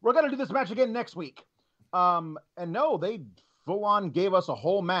contained. We're gonna do this match again next week. And no, they full on gave us a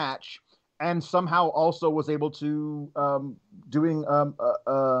whole match. And somehow also was able to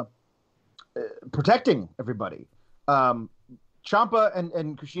protecting everybody. Ciampa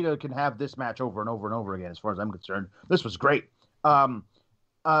and Kushida can have this match over and over and over again, as far as I'm concerned. This was great. The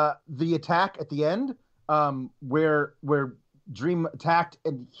attack at the end, where Dream attacked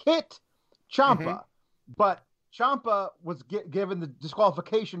and hit Ciampa, but Ciampa was given the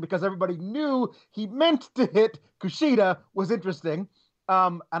disqualification because everybody knew he meant to hit Kushida, was interesting.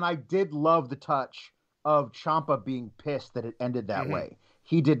 And I did love the touch of Ciampa being pissed that it ended that way.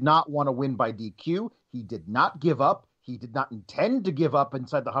 He did not want to win by DQ. He did not give up. He did not intend to give up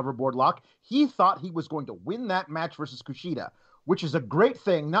inside the hoverboard lock. He thought he was going to win that match versus Kushida, which is a great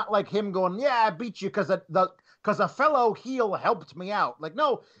thing. Not like him going, yeah, I beat you because a fellow heel helped me out. Like,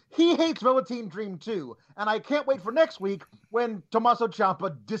 no, he hates Velveteen Dream too. And I can't wait for next week when Tommaso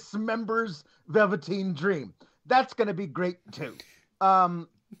Ciampa dismembers Velveteen Dream. That's going to be great too.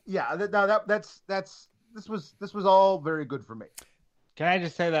 This was all very good for me. Can I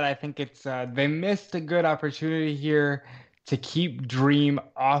just say that I think it's they missed a good opportunity here to keep Dream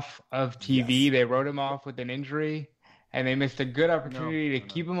off of TV. Yes. They wrote him off with an injury, and they missed a good opportunity to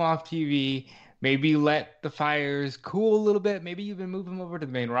keep him off TV. Maybe let the fires cool a little bit. Maybe even move him over to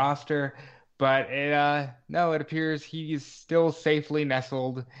the main roster. But it appears he's still safely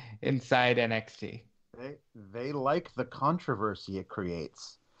nestled inside NXT. They like the controversy it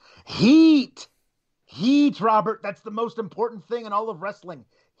creates. Heat, Robert. That's the most important thing in all of wrestling.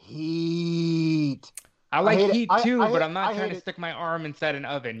 Heat. I like heat too, but I'm not trying to stick my arm inside an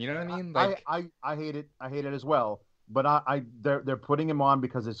oven. You know what I mean? Like, I hate it. I hate it as well. But they're putting him on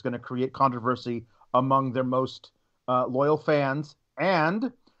because it's going to create controversy among their most loyal fans,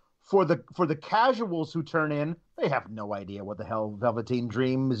 and for the casuals who turn in, they have no idea what the hell Velveteen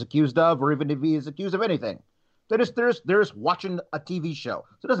Dream is accused of, or even if he is accused of anything. They're just watching a TV show,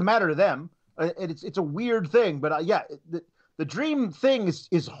 so it doesn't matter to them. It's a weird thing, but the Dream thing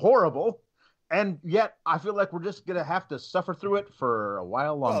is horrible, and yet I feel like we're just gonna have to suffer through it for a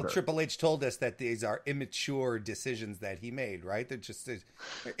while longer. Well, Triple H told us that these are immature decisions that he made, right? They're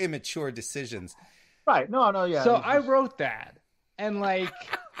immature decisions, right? No, yeah. So I wrote that, and like.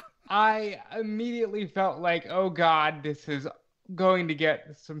 I immediately felt like, oh God, this is going to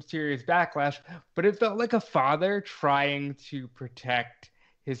get some serious backlash. But it felt like a father trying to protect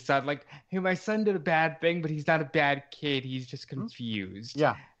his son. Like, hey, my son did a bad thing, but he's not a bad kid. He's just confused.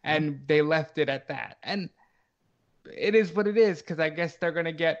 Yeah. And they left it at that. And it is what it is, because I guess they're going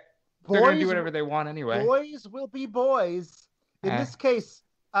to do whatever they want anyway. Boys will be boys. In this case,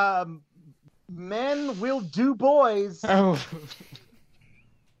 men will do boys. Oh.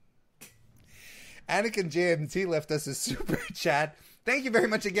 Anakin JMT left us a super chat. Thank you very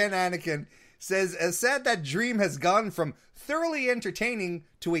much again, Anakin. Says, sad that Dream has gone from thoroughly entertaining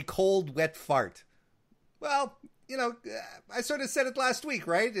to a cold, wet fart. Well, I sort of said it last week,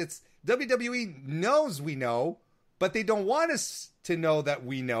 right? It's WWE knows we know, but they don't want us to know that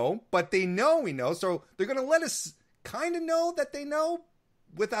we know, but they know we know. So they're going to let us kind of know that they know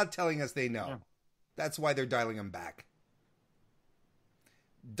without telling us they know. Yeah. That's why they're dialing them back.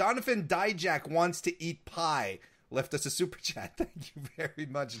 Donovan Dijak wants to eat pie. Left us a super chat. Thank you very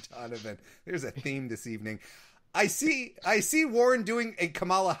much, Donovan. There's a theme this evening. I see Warren doing a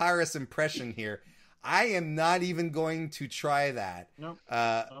Kamala Harris impression here. I am not even going to try that. Nope.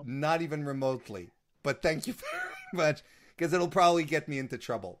 Not even remotely. But thank you very much, because it'll probably get me into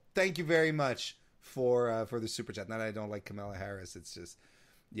trouble. Thank you very much for the super chat. Not that I don't like Kamala Harris. It's just,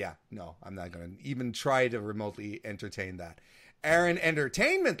 I'm not going to even try to remotely entertain that. Aaron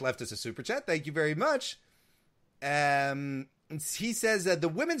Entertainment left us a super chat. Thank you very much. He says the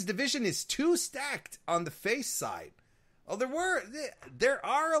women's division is too stacked on the face side. Oh, there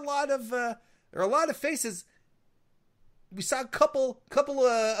are a lot of faces. We saw a couple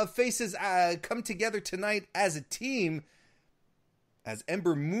of faces come together tonight as a team, as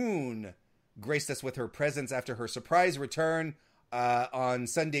Ember Moon graced us with her presence after her surprise return on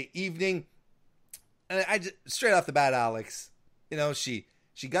Sunday evening. And I just, straight off the bat, Alex, she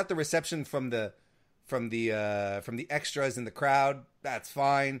got the reception from the extras in the crowd. That's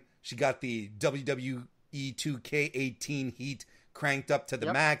fine. She got the WWE 2K18 heat cranked up to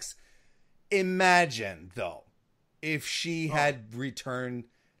the max. Imagine, though, if she had returned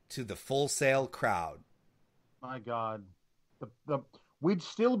to the Full Sail crowd. My God. We'd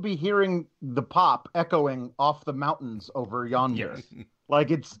still be hearing the pop echoing off the mountains over yonder. Yes. Like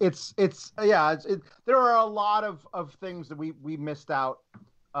there are a lot of things that we missed out,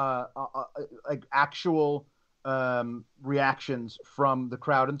 like actual reactions from the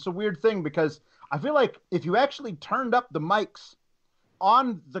crowd. And it's a weird thing because I feel like if you actually turned up the mics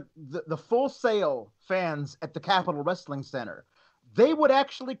on the Full Sail fans at the Capitol Wrestling Center, they would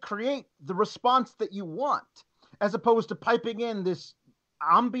actually create the response that you want, as opposed to piping in this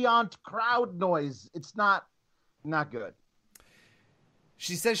ambient crowd noise. It's not good.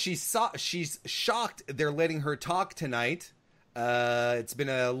 She says she's shocked they're letting her talk tonight. It's been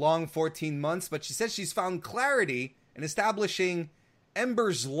a long 14 months, but she says she's found clarity in establishing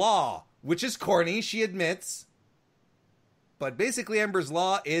Ember's Law, which is corny, she admits. But basically Ember's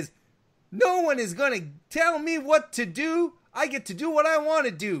Law is no one is going to tell me what to do. I get to do what I want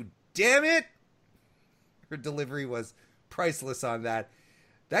to do. Damn it. Her delivery was priceless on that.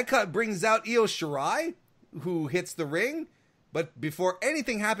 That cut brings out Io Shirai, who hits the ring. But before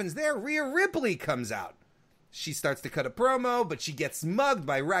anything happens there, Rhea Ripley comes out. She starts to cut a promo, but she gets mugged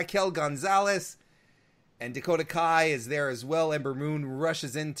by Raquel Gonzalez. And Dakota Kai is there as well. Ember Moon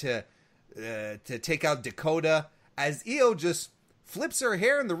rushes in to take out Dakota, as Io just flips her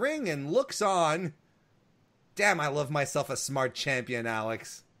hair in the ring and looks on. Damn, I love myself a smart champion,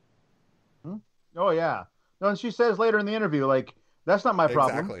 Alex. Oh, yeah. No, and she says later in the interview, like, that's not my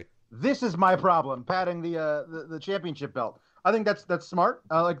problem. Exactly. This is my problem, patting the championship belt. I think that's smart.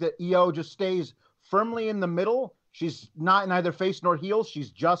 I like that Io just stays firmly in the middle. She's not neither face nor heel. She's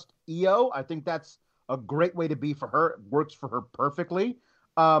just Io. I think that's a great way to be for her. It works for her perfectly.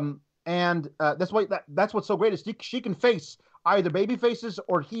 And that's what's so great is she can face either baby faces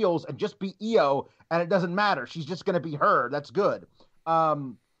or heels and just be Io, and it doesn't matter. She's just going to be her. That's good.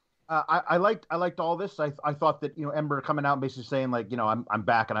 I liked all this. I thought that Ember coming out and basically saying like I'm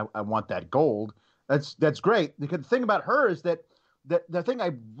back and I want that gold. That's great. Because the thing about her is that the thing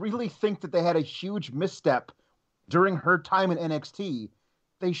I really think that they had a huge misstep during her time in NXT.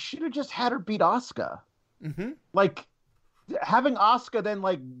 They should have just had her beat Asuka. Mm-hmm. Like having Asuka then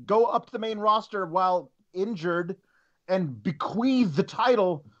like go up to the main roster while injured and bequeath the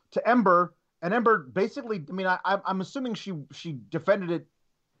title to Ember, and Ember basically. I mean, I'm assuming she defended it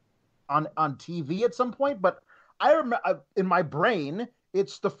on TV at some point, but I remember in my brain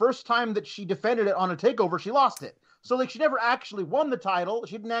it's the first time that she defended it on a takeover. She lost it. So like she never actually won the title.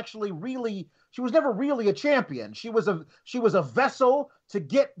 She was never really a champion. She was a vessel to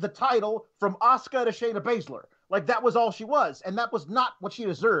get the title from Asuka to Shayna Baszler. Like that was all she was, and that was not what she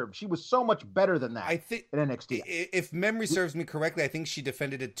deserved. She was so much better than that. I think in NXT. If memory serves me correctly, I think she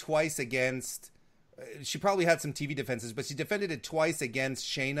defended it twice against. She probably had some TV defenses, but she defended it twice against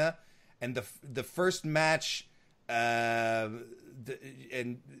Shayna, and the first match,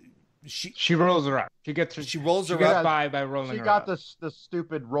 She rolls her up. She rolls her up by rolling her up. She got the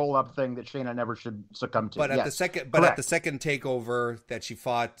stupid roll up thing that Shayna never should succumb to. But at the second takeover that she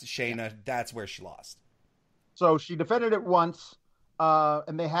fought Shayna, that's where she lost. So she defended it once,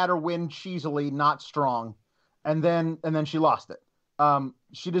 and they had her win cheesily, not strong, and then she lost it.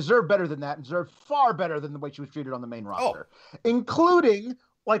 She deserved better than that, and deserved far better than the way she was treated on the main roster, including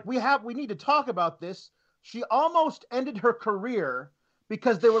like we need to talk about this. She almost ended her career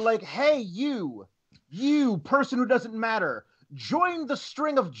because they were like, hey, you person who doesn't matter, join the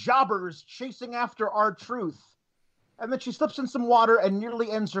string of jobbers chasing after our truth. And then she slips in some water and nearly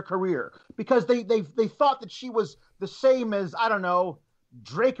ends her career because they thought that she was the same as, I don't know,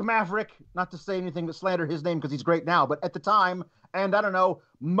 Drake Maverick, not to say anything to slander his name because he's great now, but at the time, and I don't know,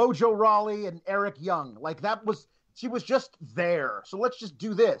 Mojo Rawley and Eric Young. Like she was just there. So let's just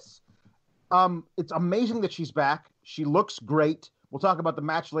do this. It's amazing that she's back. She looks great. We'll talk about the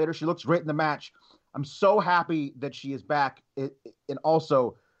match later. She looks great in the match. I'm so happy that she is back. And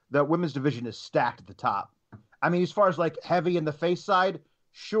also, the women's division is stacked at the top. I mean, as far as like heavy in the face side,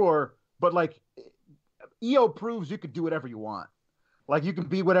 sure. But like, Io proves you could do whatever you want. Like you can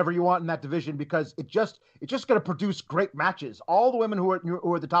be whatever you want in that division because it's just going to produce great matches. All the women who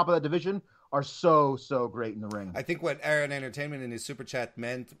are at the top of that division are so great in the ring. I think what Aaron Entertainment in his super chat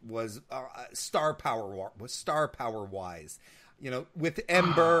meant was star power wise. With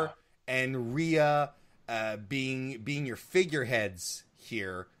Ember and Rhea being your figureheads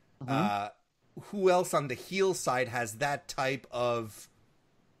here. Who else on the heel side has that type of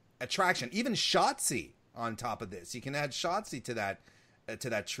attraction? Even Shotzi on top of this. You can add Shotzi to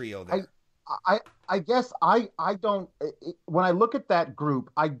that trio there. I guess I don't. When I look at that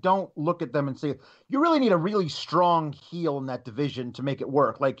group, I don't look at them and say you really need a really strong heel in that division to make it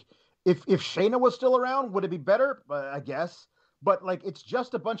work. Like if Shayna was still around, would it be better? I guess. But like it's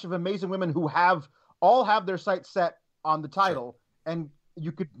just a bunch of amazing women who all have their sights set on the title, and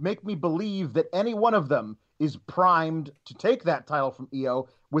you could make me believe that any one of them is primed to take that title from Io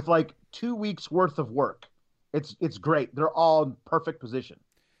with like 2 weeks worth of work. It's great. They're all in perfect position.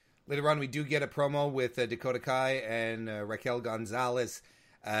 Later on, we do get a promo with Dakota Kai and Raquel Gonzalez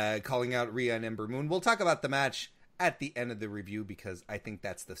calling out Rhea and Ember Moon. We'll talk about the match at the end of the review because I think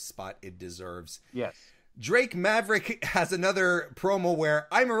that's the spot it deserves. Yes. Drake Maverick has another promo where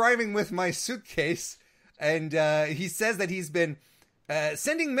I'm arriving with my suitcase, and he says that he's been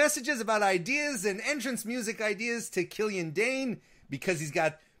sending messages about ideas and entrance music ideas to Killian Dane because he's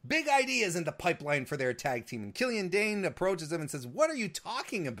got big ideas in the pipeline for their tag team. And Killian Dane approaches him and says, "What are you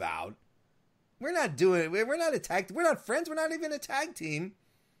talking about? We're not a tag, we're not friends, we're not even a tag team."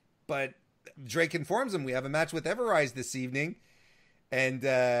 But Drake informs him, "We have a match with Everrise this evening." And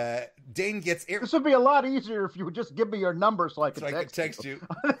Dane gets... This would be a lot easier if you would just give me your number so I could text you.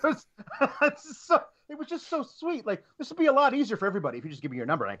 It was just so sweet. Like, this would be a lot easier for everybody if you just give me your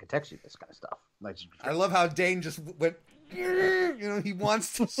number and I could text you this kind of stuff. Like, I love how Dane just went... he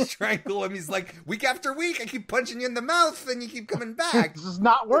wants to strangle him. He's like, week after week, I keep punching you in the mouth and you keep coming back. This is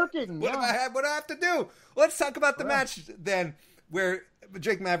not working. What do I have to do? Let's talk about the match then, where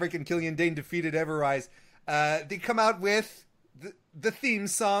Drake Maverick and Killian Dane defeated Everrise. They come out with the theme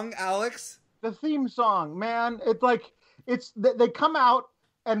song, Alex. The theme song, man. They come out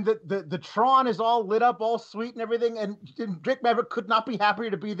and the Tron is all lit up, all sweet and everything, and Drake Maverick could not be happier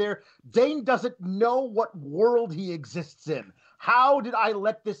to be there. Dane doesn't know what world he exists in. How did I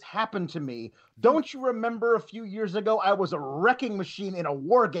let this happen to me? Don't you remember a few years ago I was a wrecking machine in a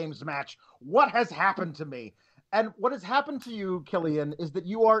War Games match? What has happened to me? And what has happened to you, Killian, is that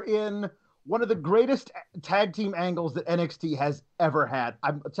you are in one of the greatest tag team angles that NXT has ever had.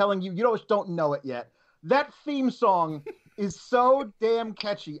 I'm telling you, you don't know it yet. That theme song is so damn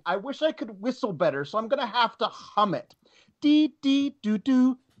catchy. I wish I could whistle better, so I'm going to have to hum it. Dee dee doo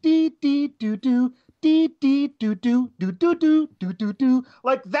doo, dee dee doo doo, dee dee doo doo, doo doo doo, doo doo doo.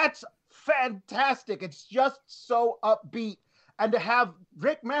 Like, that's fantastic. It's just so upbeat. And to have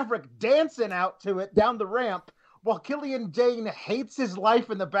Drake Maverick dancing out to it down the ramp while Killian Dane hates his life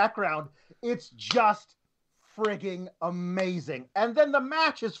in the background, it's just frigging amazing. And then the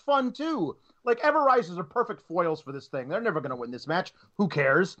match is fun too. Like, Everrise are perfect foils for this thing. They're never going to win this match. Who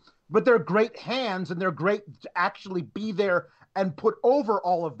cares? But they're great hands, and they're great to actually be there and put over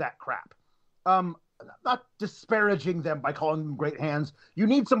all of that crap. Not disparaging them by calling them great hands. You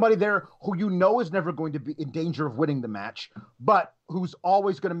need somebody there who you know is never going to be in danger of winning the match, but who's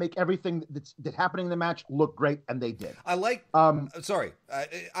always going to make everything that's happening in the match look great, and they did. I like. Sorry,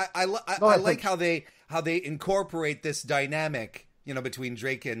 I like how they incorporate this dynamic, between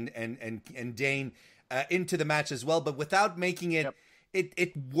Drake and Dane into the match as well, but without making it. Yep.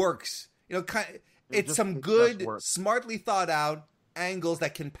 It works. It's some good, smartly thought out angles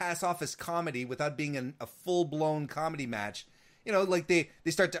that can pass off as comedy without being a full-blown comedy match. Like they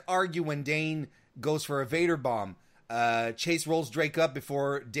start to argue when Dane goes for a Vader bomb. Chase rolls Drake up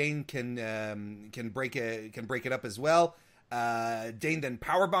before Dane can break it up as well. Dane then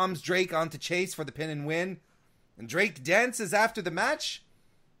power bombs Drake onto Chase for the pin and win. And Drake dances after the match,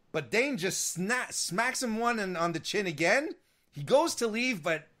 but Dane just smacks him one on the chin again. He goes to leave,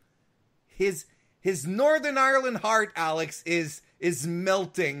 but his Northern Ireland heart, Alex, is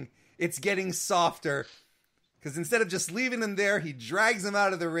melting. It's getting softer. Because instead of just leaving him there, he drags him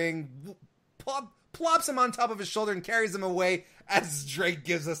out of the ring, plops him on top of his shoulder, and carries him away as Drake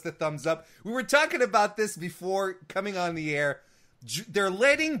gives us the thumbs up. We were talking about this before coming on the air. They're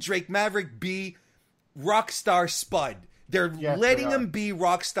letting Drake Maverick be Rockstar Spud. They're letting him be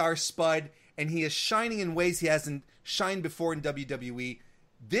Rockstar Spud, and he is shining in ways he hasn't shined before in WWE.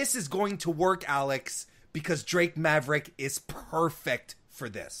 This is going to work, Alex, because Drake Maverick is perfect for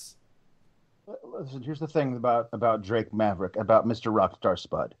this. Listen, here's the thing about Drake Maverick, about Mr. Rockstar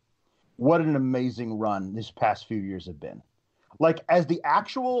Spud. What an amazing run these past few years have been. Like, as the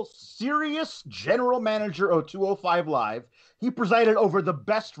actual serious general manager of 205 Live, he presided over the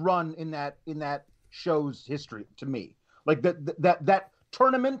best run in that show's history to me. Like that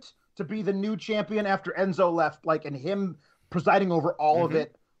tournament to be the new champion after Enzo left, like, and him presiding over all of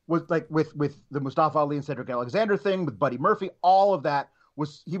it was like with the Mustafa Ali and Cedric Alexander thing, with Buddy Murphy, all of that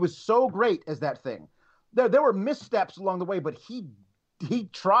he was so great as that thing. There were missteps along the way, but he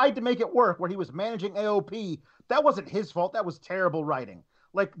tried to make it work where he was managing AOP. That wasn't his fault. That was terrible writing.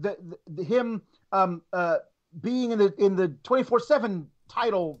 Like him being in the 24/7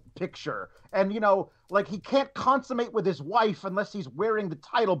 title picture, and like he can't consummate with his wife unless he's wearing the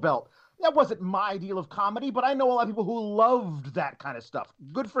title belt. That wasn't my deal of comedy, but I know a lot of people who loved that kind of stuff.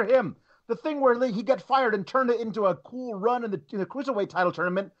 Good for him. The thing where he got fired and turned it into a cool run in the Cruiserweight title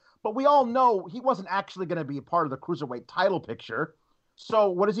tournament, but we all know he wasn't actually going to be a part of the Cruiserweight title picture. So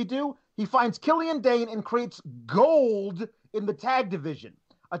what does he do? He finds Killian Dane and creates gold in the tag division.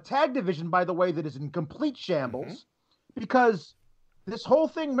 A tag division, by the way, that is in complete shambles because this whole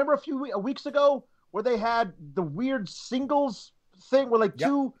thing, remember a few weeks ago where they had the weird singles thing where like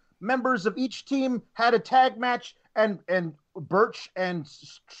two members of each team had a tag match and Birch and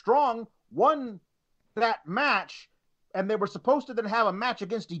Strong won that match, and they were supposed to then have a match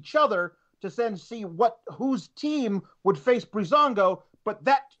against each other to then see whose team would face Breezango, but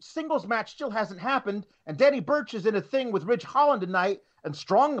that singles match still hasn't happened, and Danny Birch is in a thing with Ridge Holland tonight, and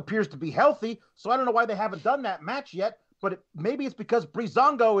Strong appears to be healthy, so I don't know why they haven't done that match yet, but maybe it's because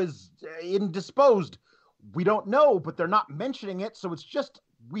Breezango is indisposed. We don't know, but they're not mentioning it, so it's just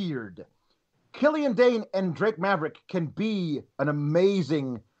weird. Killian Dane and Drake Maverick can be an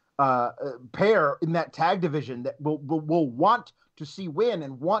amazing pair in that tag division that will want to see win.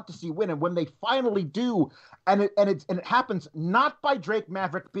 And when they finally do, and it happens not by Drake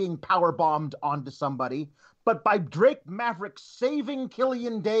Maverick being power bombed onto somebody, but by Drake Maverick saving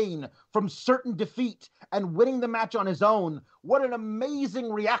Killian Dane from certain defeat and winning the match on his own. What an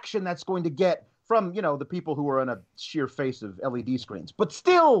amazing reaction that's going to get from the people who are on a sheer face of LED screens. But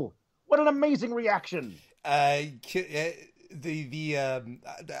still, what an amazing reaction! I'm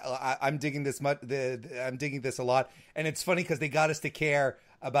digging this I'm digging this a lot, and it's funny because they got us to care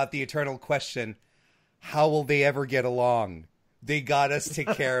about the eternal question: how will they ever get along? They got us to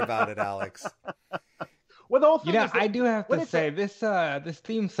care about it, Alex. Well, the whole thing I do have to say this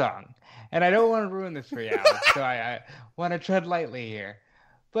theme song, and I don't want to ruin this for you, Alex, so I want to tread lightly here.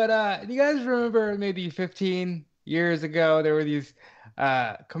 But do you guys remember maybe 15 years ago there were these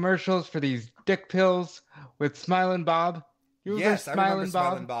commercials for these dick pills with Smilin' Bob? Yes, I remember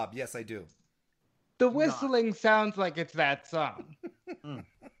Smilin' Bob. Yes, I do. The whistling sounds like it's that song.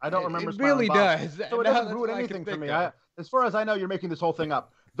 I don't remember. It really does. So it doesn't ruin anything for me. As far as I know, you're making this whole thing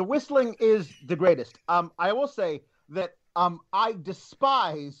up. The whistling is the greatest. I will say that I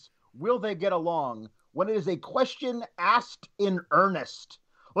despise "Will they get along" when it is a question asked in earnest.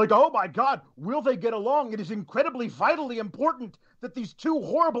 Like, oh my God, will they get along? It is incredibly, vitally important that these two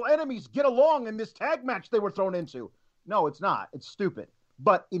horrible enemies get along in this tag match they were thrown into. No, it's not. It's stupid.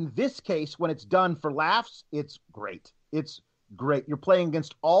 But in this case, when it's done for laughs, it's great. It's great. You're playing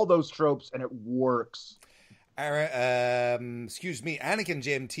against all those tropes, and it works. Excuse me. Anakin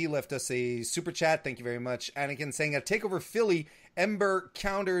JMT left us a super chat. Thank you very much, Anakin, saying at TakeOver Philly, Ember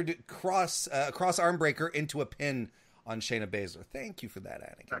countered cross arm breaker into a pin on Shayna Baszler. Thank you for that,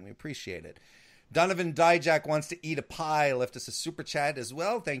 Anakin. We appreciate it. Donovan Dijak wants to eat a pie. Left us a super chat as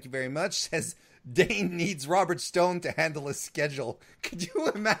well. Thank you very much. Says Dane needs Robert Stone to handle his schedule. Could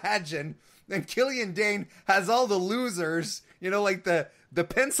you imagine? And Killian Dane has all the losers, like the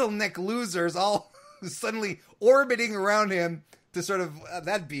pencil neck losers, all suddenly orbiting around him to sort of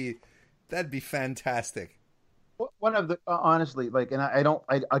that'd be fantastic. One of the honestly, and I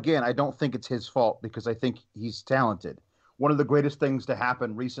don't think it's his fault because I think he's talented. One of the greatest things to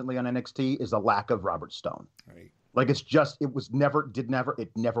happen recently on NXT is a lack of Robert Stone. Right. Like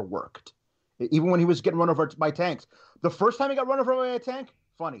it never worked. Even when he was getting run over by tanks. The first time he got run over by a tank,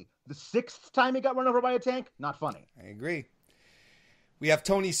 funny. The sixth time he got run over by a tank, not funny. I agree. We have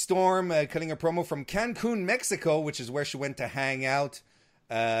Toni Storm cutting a promo from Cancun, Mexico, which is where she went to hang out,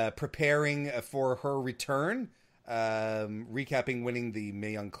 preparing for her return. Recapping winning the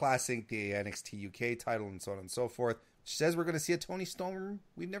Mae Young Classic, the NXT UK title, and so on and so forth. She says we're going to see a Toni Storm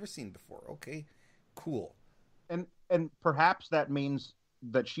we've never seen before. Okay, cool. And perhaps that means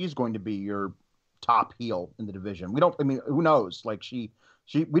that she's going to be your top heel in the division. Who knows? Like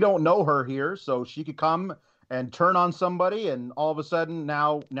we don't know her here, so she could come and turn on somebody, and all of a sudden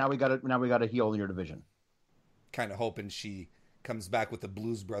now we got a heel in your division. Kind of hoping she comes back with the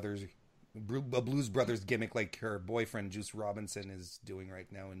Blues Brothers a Blues Brothers gimmick like her boyfriend Juice Robinson is doing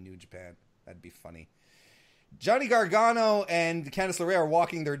right now in New Japan. That'd be funny. Johnny Gargano and Candice LeRae are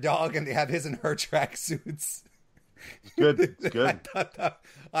walking their dog, and they have his and her tracksuits. Good. It's good.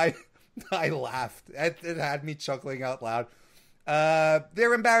 I laughed. It had me chuckling out loud.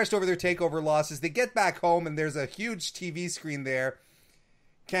 They're embarrassed over their takeover losses. They get back home, and there's a huge TV screen there.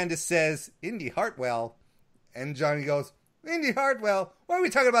 Candice says, Indy Hartwell. And Johnny goes, Indy Hartwell? Why are we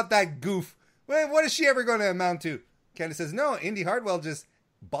talking about that goof? What is she ever going to amount to? Candice says, no, Indy Hartwell just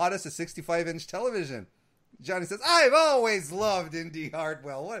bought us a 65-inch television. Johnny says, I've always loved Indy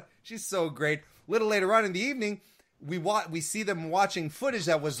Hartwell. She's so great. A little later on in the evening, we see them watching footage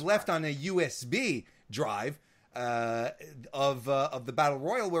that was left on a USB drive of the Battle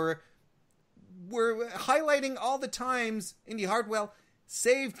Royal, where we're highlighting all the times Indy Hartwell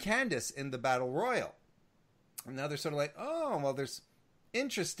saved Candice in the Battle Royal. And now they're sort of like, oh, well, there's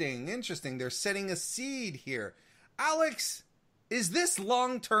interesting. They're setting a seed here. Alex, is this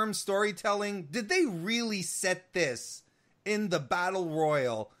long-term storytelling? Did they really set this in the Battle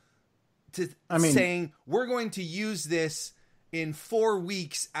Royal saying, we're going to use this in 4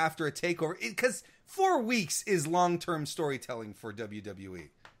 weeks after a takeover? Because 4 weeks is long-term storytelling for WWE.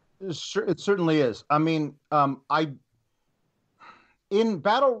 It certainly is. I mean, in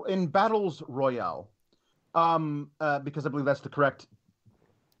Battles Royale, because I believe that's the correct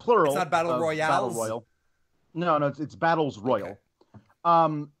plural. It's not Battle Royales. Battle Royal. No, it's Battles Royal.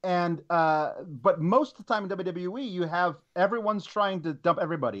 Okay. But most of the time in WWE, you have everyone's trying to dump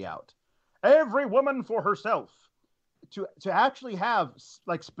everybody out. Every woman for herself. To actually have,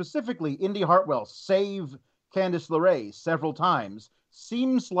 like, specifically Indy Hartwell save Candice LeRae several times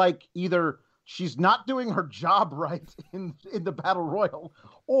seems like either she's not doing her job right in the Battle Royal,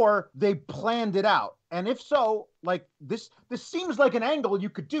 or they planned it out. And if so, like, this seems like an angle you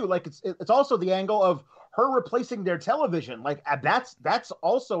could do. Like, it's also the angle of her replacing their television. Like, that's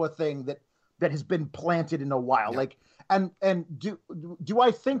also a thing that has been planted in a while. Yeah. Like, and do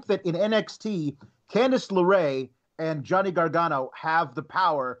I think that in NXT, Candice LeRae and Johnny Gargano have the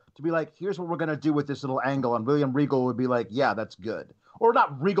power to be like, here's what we're going to do with this little angle, and William Regal would be like, yeah, that's good. Or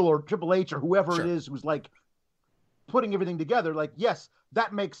not Regal or Triple H or whoever It is who's like putting everything together. Like, yes,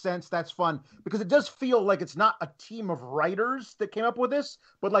 that makes sense. That's fun. Because it does feel like it's not a team of writers that came up with this,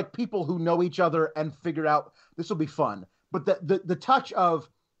 but like people who know each other and figured out this will be fun. But the touch of,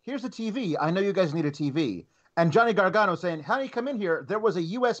 here's a TV. I know you guys need a TV. And Johnny Gargano saying, honey, come in here. There was a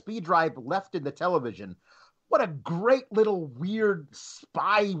USB drive left in the television. What a great little weird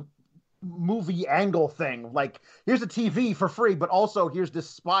spy movie angle thing. Like, here's a TV for free, but also here's this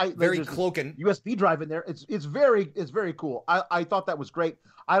spy. Very cloaking USB drive in there. It's very cool. I thought that was great.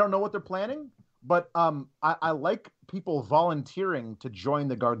 I don't know what they're planning, but I like people volunteering to join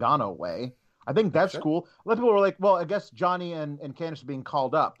the Gargano way. I think that's cool. A lot of people were like, well, I guess Johnny and Candice are being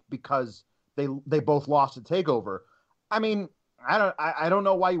called up because they both lost a takeover. I mean, I don't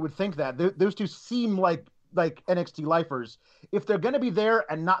know why you would think that. Those two seem like NXT lifers. If they're going to be there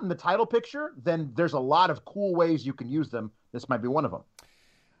and not in the title picture, then there's a lot of cool ways you can use them. This might be one of them.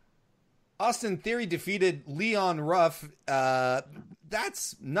 Austin Theory defeated Leon Ruff.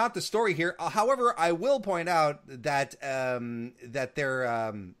 That's not the story here. However, I will point out that that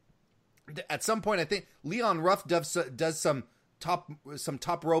they're at some point, I think Leon Ruff does some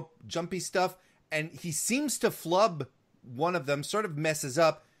top rope jumpy stuff, and he seems to flub one of them, sort of messes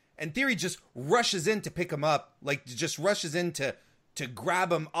up. And Theory just rushes in to pick him up, like just rushes in to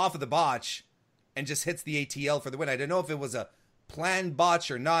grab him off of the botch and just hits the ATL for the win. I don't know if it was a planned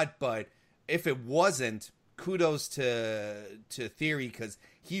botch or not, but if it wasn't, kudos to Theory, because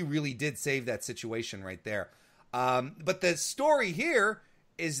he really did save that situation right there. But the story here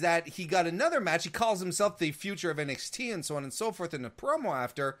is that he got another match. He calls himself the future of NXT and so on and so forth in a promo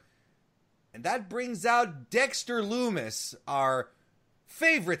after. And that brings out Dexter Lumis, our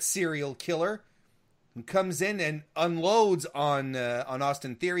favorite serial killer, who comes in and unloads on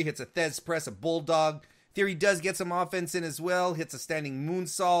Austin Theory, hits a Thez press, a bulldog. Theory does get some offense in as well, hits a standing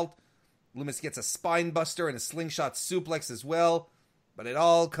moonsault. Lumis gets a spine buster and a slingshot suplex as well. But it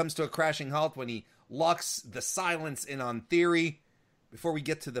all comes to a crashing halt when he locks the silence in on Theory. Before we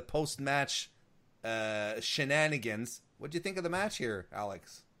get to the post-match shenanigans, what do you think of the match here,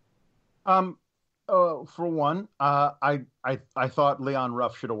 Alex? For one, I thought Leon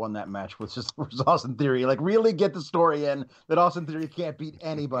Ruff should have won that match with Austin Theory. Like, really get the story in that Austin Theory can't beat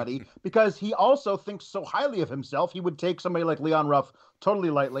anybody, because he also thinks so highly of himself. He would take somebody like Leon Ruff totally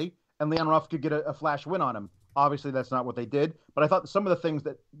lightly, and Leon Ruff could get a flash win on him. Obviously, that's not what they did, but I thought some of the things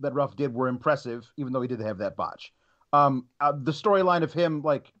that Ruff did were impressive, even though he did have that botch. The storyline of him,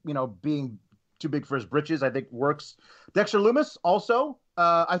 like, being too big for his britches, I think works. Dexter Lumis also,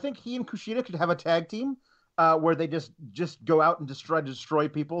 I think he and Kushida could have a tag team where they just go out and destroy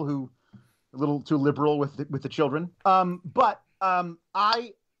people who are a little too liberal with the children. But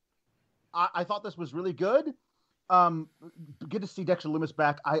I thought this was really good. Good to see Dexter Lumis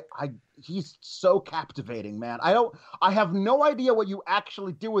back. He's so captivating, man. I have no idea what you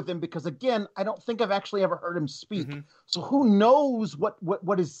actually do with him because, again, I don't think I've actually ever heard him speak. Mm-hmm. So who knows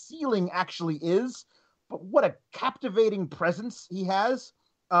what his ceiling actually is? But what a captivating presence he has.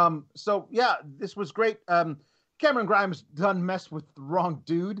 So yeah, this was great. Cameron Grimes done mess with the wrong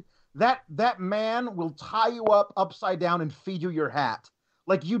dude. That man will tie you up upside down and feed you your hat.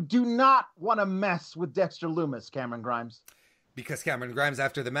 Like, you do not want to mess with Dexter Lumis, Cameron Grimes. Because Cameron Grimes,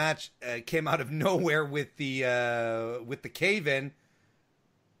 after the match, came out of nowhere with the cave-in.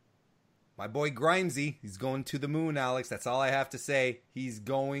 My boy Grimesy, he's going to the moon, Alex. That's all I have to say. He's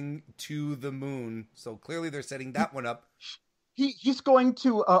going to the moon. So clearly they're setting that one up. He's going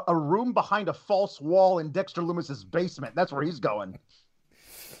to a room behind a false wall in Dexter Lumis's basement. That's where he's going.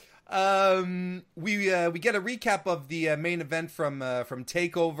 We get a recap of the main event from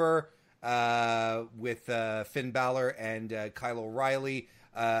TakeOver with Finn Balor and Kyle O'Reilly.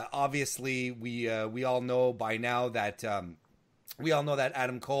 Obviously, we all know by now that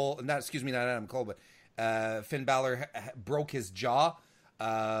Adam Cole, not Adam Cole, but Finn Balor broke his jaw.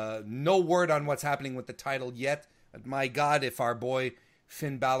 No word on what's happening with the title yet. But my God, if our boy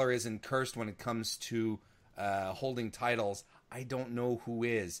Finn Balor isn't cursed when it comes to holding titles, I don't know who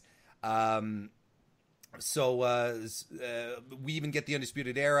is. So we even get the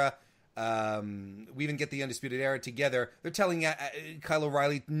Undisputed Era. Together. They're telling Kyle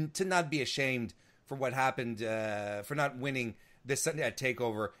O'Reilly to not be ashamed for what happened, for not winning this Sunday at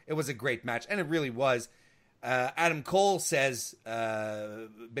TakeOver. It was a great match, and it really was. Adam Cole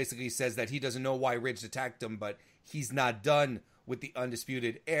basically says that he doesn't know why Ridge attacked him, but he's not done with the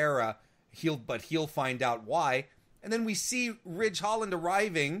Undisputed Era. He'll find out why. And then we see Ridge Holland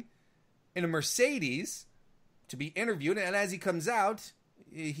arriving in a Mercedes to be interviewed. And as he comes out,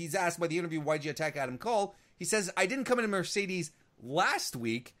 he's asked by the interview, why'd you attack Adam Cole? He says, I didn't come in a Mercedes last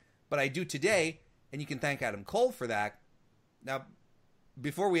week, but I do today. And you can thank Adam Cole for that. Now,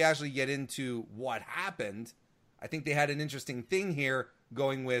 before we actually get into what happened, I think they had an interesting thing here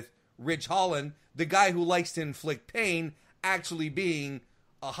going with Ridge Holland, the guy who likes to inflict pain, actually being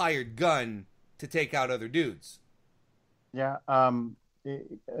a hired gun to take out other dudes. Yeah.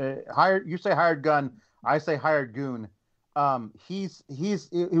 You say hired gun, I say hired goon. It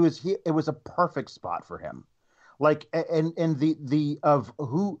was a perfect spot for him. Like, and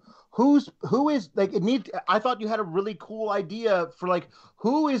who is like, I thought you had a really cool idea for like,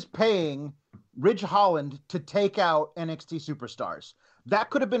 who is paying Ridge Holland to take out NXT superstars?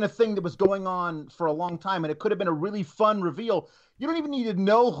 That could have been a thing that was going on for a long time, and it could have been a really fun reveal. You don't even need to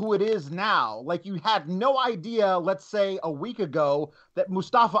know who it is now. Like, you had no idea, let's say a week ago, that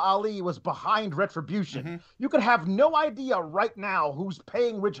Mustafa Ali was behind Retribution. Mm-hmm. You could have no idea right now who's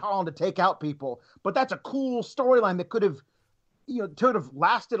paying Ridge Holland to take out people, but that's a cool storyline that could have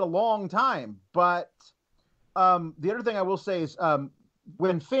lasted a long time. But the other thing I will say is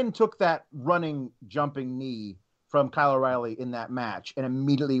when Finn took that jumping knee from Kyle O'Reilly in that match, and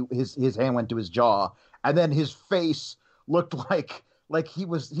immediately his hand went to his jaw, and then his face looked like he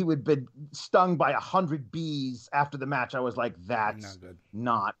would been stung by 100 bees after the match. I was like, that's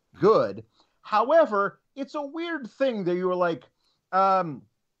not good. However, it's a weird thing that you were like,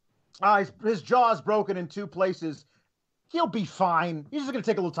 his jaw is broken in 2 places. He'll be fine. He's just going to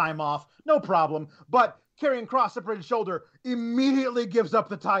take a little time off. No problem. But Karrion Kross, separated shoulder, immediately gives up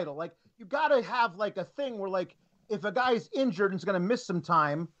the title. Like, you got to have like a thing where, like, if a guy's injured and is going to miss some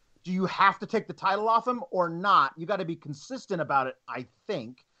time, do you have to take the title off him or not? You got to be consistent about it, I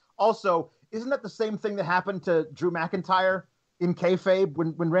think. Also, isn't that the same thing that happened to Drew McIntyre in kayfabe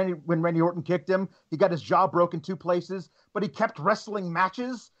when Randy Orton kicked him? He got his jaw broken 2 places, but he kept wrestling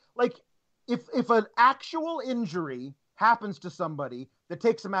matches. Like, if an actual injury happens to somebody that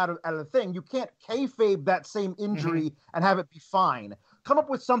takes him out of the thing, you can't kayfabe that same injury and have it be fine. Come up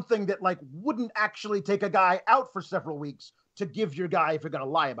with something that like wouldn't actually take a guy out for several weeks to give your guy if you're going to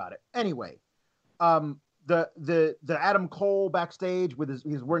lie about it. Anyway, the Adam Cole backstage with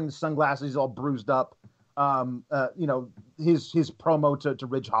he's wearing the sunglasses, he's all bruised up. His promo to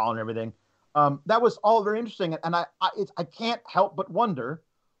Ridge Holland and everything. That was all very interesting, and I can't help but wonder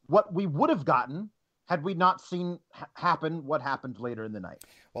what we would have gotten had we not seen happen what happened later in the night.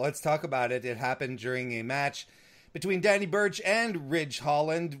 Well, let's talk about it. It happened during a match between Danny Burch and Ridge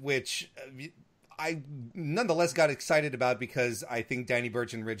Holland, which I nonetheless got excited about because I think Danny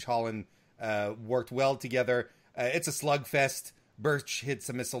Burch and Ridge Holland worked well together. It's a slugfest. Burch hits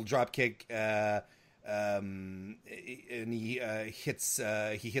a missile dropkick, and he hits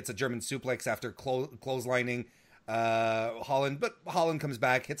a German suplex after clotheslining Holland. But Holland comes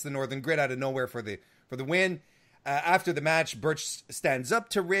back, hits the Northern Grid out of nowhere for the win. After the match, Burch stands up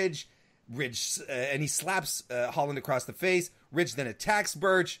to Ridge, and he slaps Holland across the face. Ridge then attacks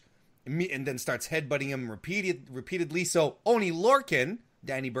Burch, and then starts headbutting him repeatedly. So Oney Lorcan,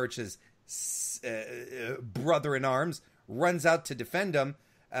 Danny Burch's brother-in-arms, runs out to defend him.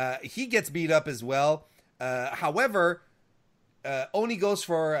 He gets beat up as well. However, Oney goes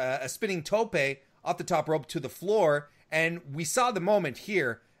for a spinning tope off the top rope to the floor, and we saw the moment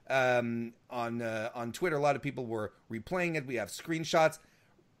here on Twitter. A lot of people were replaying it. We have screenshots.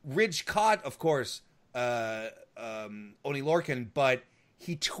 Ridge caught, of course, Oney Lorcan, but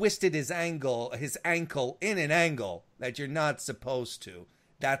he twisted his ankle in an angle that you're not supposed to.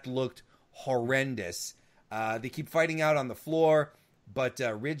 That looked horrendous. They keep fighting out on the floor, but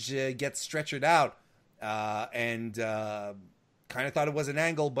Ridge gets stretchered out and kind of thought it was an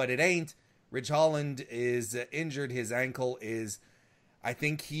angle, but it ain't. Ridge Holland is injured. His ankle is, I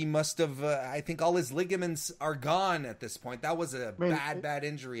think he must have, I think all his ligaments are gone at this point. That was a bad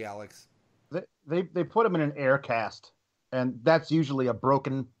injury, Alex. They put him in an air cast, and that's usually a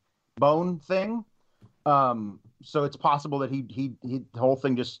broken bone thing. So it's possible that he the whole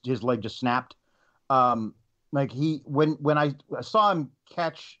thing his leg just snapped. When I saw him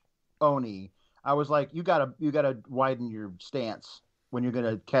catch Oney, I was like, you gotta widen your stance when you're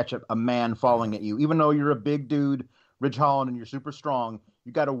gonna catch a man falling at you. Even though you're a big dude, Ridge Holland, and you're super strong,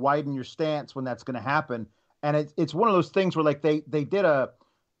 you got to widen your stance when that's going to happen. And it's one of those things where like they did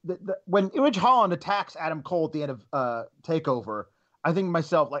when Ridge Holland attacks Adam Cole at the end of TakeOver, I think to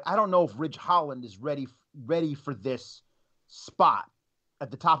myself, like, I don't know if Ridge Holland is ready for this spot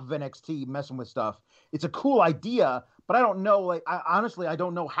at the top of NXT messing with stuff. It's a cool idea, but I don't know. Like, honestly, I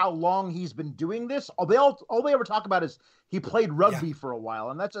don't know how long he's been doing this. All they ever talk about is he played rugby for a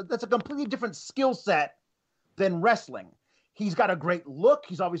while, and that's a completely different skill set than wrestling. He's got a great look.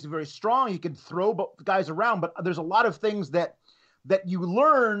 He's obviously very strong. He can throw guys around, but there's a lot of things that you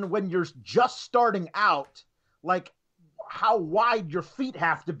learn when you're just starting out, like how wide your feet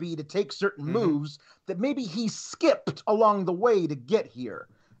have to be to take certain moves that maybe he skipped along the way to get here.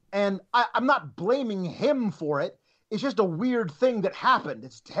 And I'm not blaming him for it. It's just a weird thing that happened.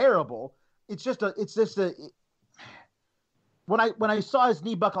 It's terrible. When I saw his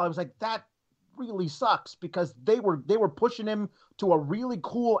knee buckle, I was like, that really sucks, because they were pushing him to a really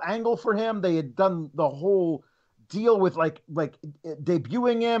cool angle for him. They had done the whole deal with like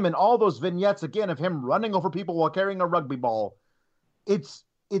debuting him and all those vignettes again of him running over people while carrying a rugby ball. It's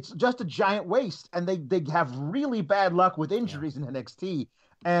just a giant waste, and they have really bad luck with injuries in NXT.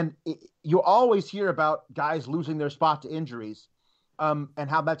 And you always hear about guys losing their spot to injuries, and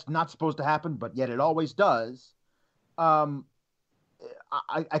how that's not supposed to happen, but yet it always does.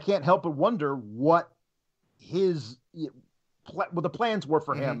 I can't help but wonder what the plans were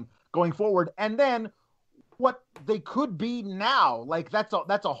for him going forward, and then what they could be now. Like that's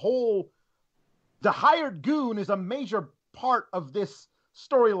a whole. The hired goon is a major part of this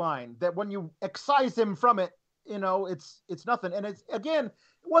storyline. That when you excise him from it, it's nothing. And it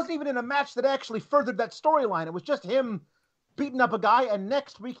wasn't even in a match that actually furthered that storyline. It was just him beating up a guy, and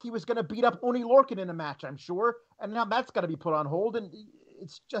next week he was going to beat up Oney Lorcan in a match, I'm sure. And now that's got to be put on hold, and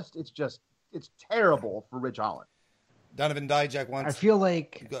it's terrible for Ridge Holland. Donovan Dijak wants. I feel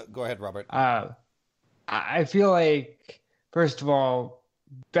like. Go ahead, Robert. I feel like, first of all,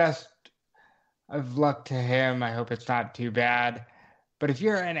 best of luck to him. I hope it's not too bad. But if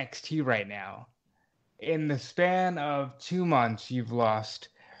you're NXT right now, in the span of 2 months, you've lost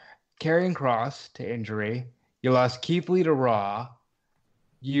Karrion Kross to injury. You lost Keith Lee to Raw.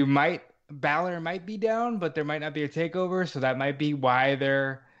 Balor might be down, but there might not be a takeover, so that might be why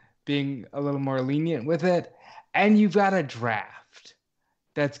they're being a little more lenient with it. And you've got a draft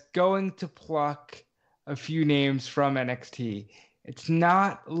that's going to pluck a few names from NXT. It's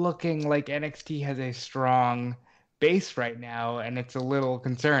not looking like NXT has a strong base right now, and it's a little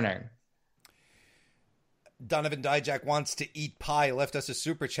concerning. Donovan Dijak wants to eat pie, left us a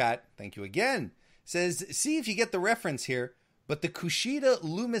super chat. Thank you again. Says, see if you get the reference here, but the Kushida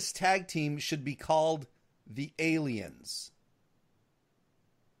Loomis tag team should be called the Aliens.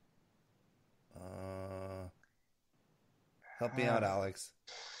 Help me out, Alex.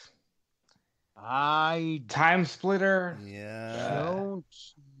 I Time Splitter. Yeah. don't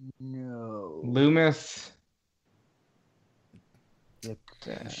know. Loomis.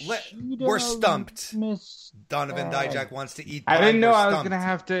 We're stumped. Donovan Dijak wants to eat pie. I didn't know We're I was stumped. gonna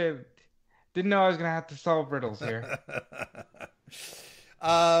have to. Didn't know I was gonna have to solve riddles here.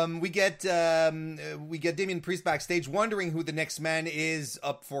 We get Damian Priest backstage wondering who the next man is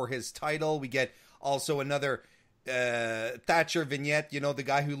up for his title. We get also another Thatcher vignette, the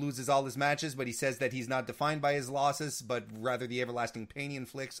guy who loses all his matches, but he says that he's not defined by his losses, but rather the everlasting pain he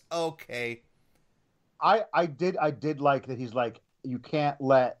inflicts. Okay. I did like that he's like, you can't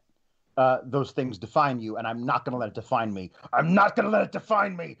let those things define you, and I'm not going to let it define me. I'm not going to let it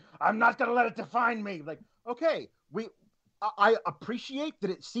define me. I'm not going to let it define me. Like, okay, I appreciate that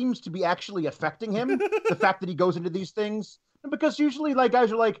it seems to be actually affecting him, the fact that he goes into these things. Because usually, like,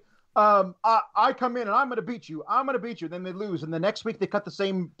 guys are like, I come in and I'm going to beat you. I'm going to beat you. Then they lose. And the next week they cut the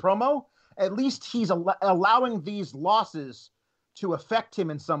same promo. At least he's allowing these losses to affect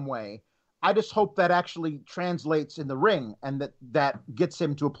him in some way. I just hope that actually translates in the ring and that gets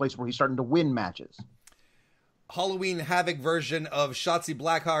him to a place where he's starting to win matches. Halloween Havoc version of Shotzi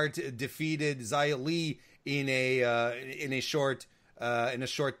Blackheart defeated Xia Li in a short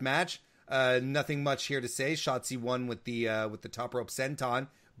match. Nothing much here to say. Shotzi won with the top rope senton.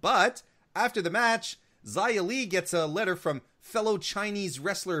 But after the match, Xia Li gets a letter from fellow Chinese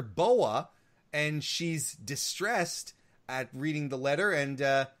wrestler Boa, and she's distressed at reading the letter, and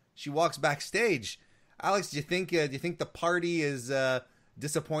she walks backstage. Alex, do you think the party is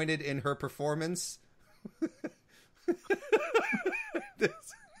disappointed in her performance? At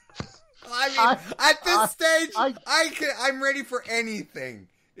this stage, I'm ready for anything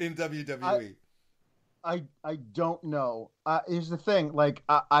in WWE. I don't know. Here's the thing. Like,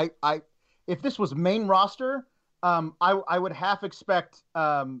 if this was main roster, I would half expect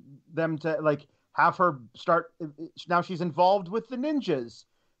them to like have her start. Now she's involved with the ninjas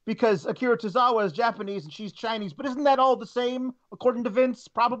because Akira Tozawa is Japanese and she's Chinese. But isn't that all the same according to Vince?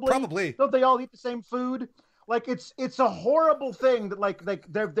 Probably. Don't they all eat the same food? Like it's a horrible thing that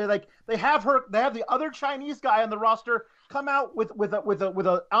they have the other Chinese guy on the roster come out with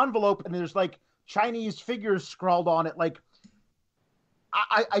an envelope and there's like Chinese figures scrawled on it. Like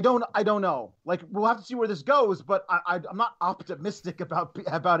I don't know. Like we'll have to see where this goes, but I'm not optimistic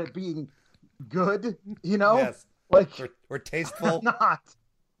about it being good. Yes. Like or tasteful. I'm not.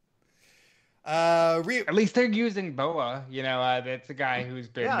 At least they're using Boa. That's a guy who's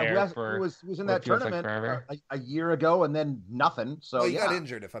been who was in that tournament a year ago, and then nothing. So he got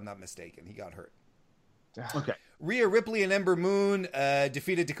injured, if I'm not mistaken. He got hurt. Okay. Rhea Ripley and Ember Moon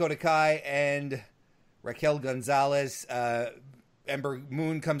defeated Dakota Kai and Raquel Gonzalez. Ember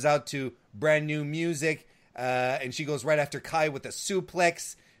Moon comes out to brand new music, and she goes right after Kai with a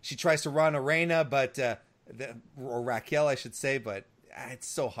suplex. She tries to run Reina, or Raquel, I should say, but it's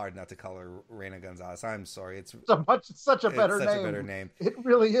so hard not to call her Reina Gonzalez. I'm sorry. It's such a better name. It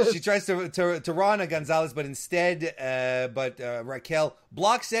really is. She tries to Rana Gonzalez, but instead, Raquel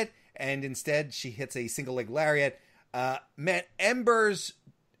blocks it, and instead she hits a single leg lariat. Ember's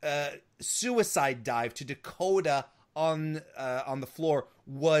suicide dive to Dakota on the floor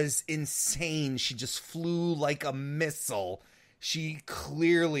was insane. She just flew like a missile. She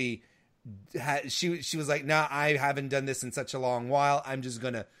clearly she was like, nah, I haven't done this in such a long while. I'm just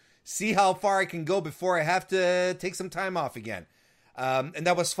gonna see how far I can go before I have to take some time off again. And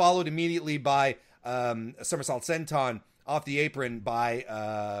that was followed immediately by a somersault senton off the apron by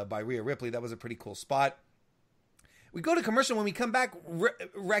Rhea Ripley. That was a pretty cool spot. We go to commercial. When we come back,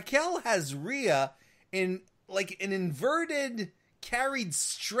 Raquel has Rhea in like an inverted carried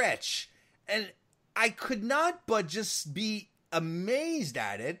stretch, and I could not but just be amazed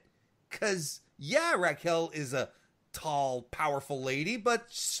at it. Because, yeah, Raquel is a tall, powerful lady, but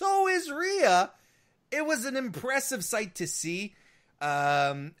so is Rhea. It was an impressive sight to see.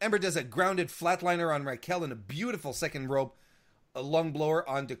 Ember does a grounded flatliner on Raquel and a beautiful second rope, a lung blower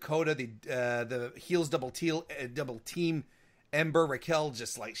on Dakota. The heels double team Ember. Raquel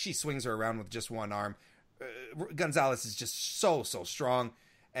just like, she swings her around with just one arm. Gonzalez is just so strong.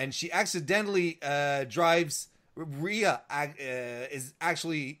 And she accidentally drives, Rhea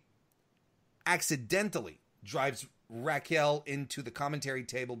accidentally drives Raquel into the commentary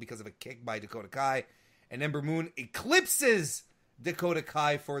table because of a kick by Dakota Kai, and Ember Moon eclipses Dakota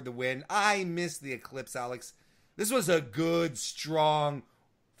Kai for the win. I missed the eclipse, Alex. This was a good, strong,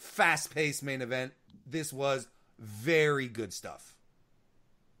 fast-paced main event. This was very good stuff.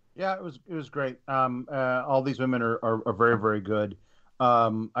 Yeah, it was great. All these women are very, very good.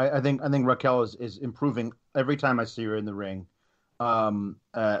 I think Raquel is improving every time I see her in the ring.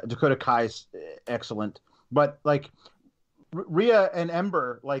 Dakota Kai's excellent, but like Rhea and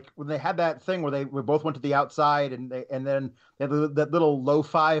Ember, like when they had that thing where we both went to the outside and then they had that little low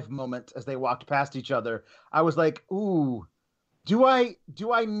five moment as they walked past each other. I was like, ooh, do I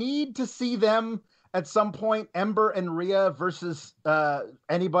need to see them at some point, Ember and Rhea versus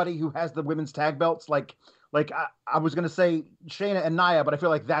anybody who has the women's tag belts? Like I was gonna say Shayna and Nia, but I feel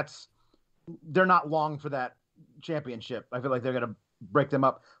like they're not long for that championship. I feel like they're gonna break them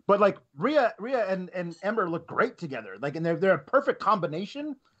up. But like Rhea and Ember look great together. Like, and they're a perfect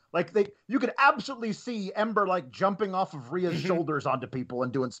combination. Like you could absolutely see Ember like jumping off of Rhea's shoulders onto people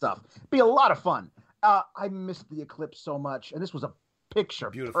and doing stuff. Be a lot of fun. I missed the Eclipse so much, and this was a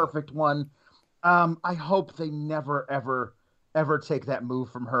picture perfect one. I hope they never ever take that move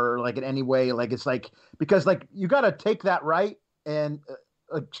from her, like in any way. Like it's like, because like you got to take that right, and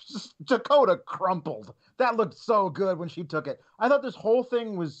just Dakota crumpled. That looked so good when she took it. I thought this whole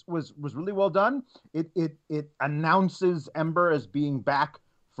thing was really well done. It announces Ember as being back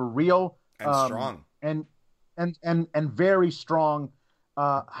for real and strong and very strong.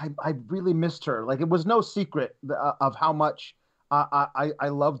 I really missed her. Like, it was no secret of how much I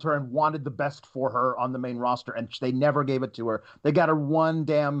loved her and wanted the best for her on the main roster, and they never gave it to her. They got her one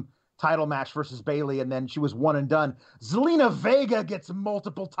damn title match versus Bayley, and then she was one and done. Zelina Vega gets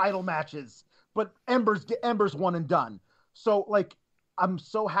multiple title matches, but Ember's one and done. So, like, I'm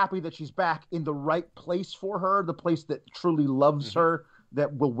so happy that she's back in the right place for her, the place that truly loves her,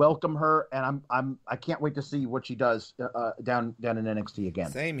 that will welcome her, and I can't wait to see what she does down in NXT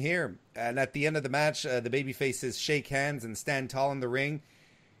again. Same here. And at the end of the match, the babyfaces shake hands and stand tall in the ring.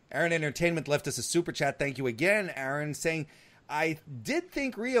 Aaron Entertainment left us a super chat. Thank you again, Aaron, saying, I did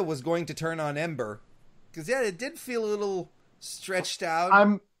think Rhea was going to turn on Ember, because it did feel a little stretched out.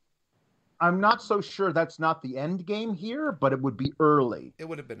 I'm not so sure that's not the end game here, but it would be early. It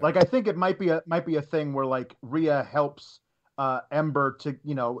would have been like early. I think it might be a thing where like Rhea helps Ember to,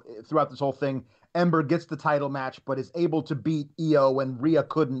 throughout this whole thing, Ember gets the title match, but is able to beat Io when Rhea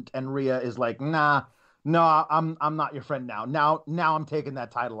couldn't, and Rhea is like, no, I'm not your friend now. Now I'm taking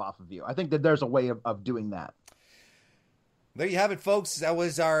that title off of you. I think that there's a way of doing that. There you have it, folks. That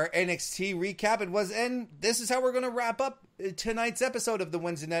was our NXT recap. And this is how we're going to wrap up tonight's episode of the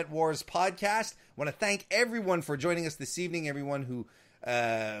Wednesday Night Wars podcast. I want to thank everyone for joining us this evening. Everyone who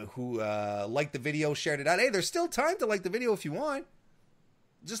liked the video, shared it out. Hey, there's still time to like the video if you want.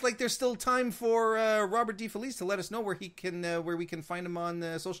 Just like there's still time for Robert DeFelice to let us know where we can find him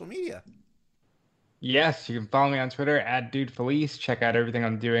on social media. Yes, you can follow me on Twitter at DudeFelice. Check out everything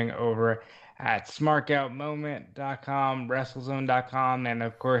I'm doing over at smarkoutmoment.com, WrestleZone.com, and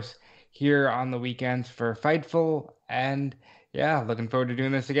of course here on the weekends for Fightful. And yeah, looking forward to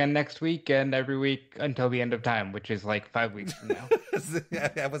doing this again next week and every week until the end of time, which is like 5 weeks from now.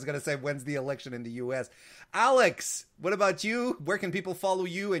 I was going to say, when's the election in the U.S.? Alex, what about you? Where can people follow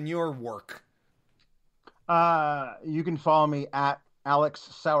you and your work? You can follow me at Alex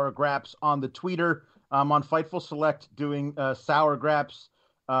Sour Graps on the Twitter. I'm on Fightful Select doing Sour Graps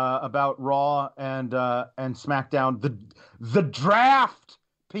about Raw and SmackDown. The draft,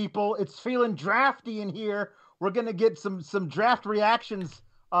 people. It's feeling drafty in here. We're gonna get some draft reactions.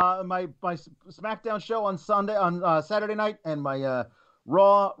 My SmackDown show on Saturday night, and my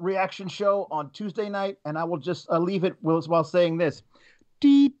Raw reaction show on Tuesday night. And I will just leave it while saying this.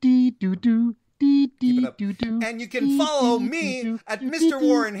 Keep it up. And you can follow me at Mr.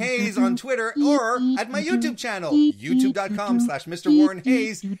 Warren Hayes on Twitter or at my YouTube channel, youtube.com/Mr. Warren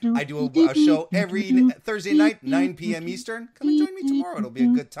Hayes. I do a show every Thursday night, 9 p.m. Eastern. Come and join me tomorrow. It'll be a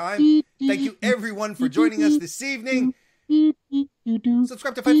good time. Thank you, everyone, for joining us this evening.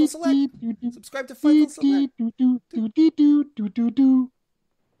 Subscribe to Fightful Select.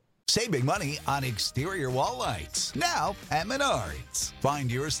 Save big money on exterior wall lights, now at Menards.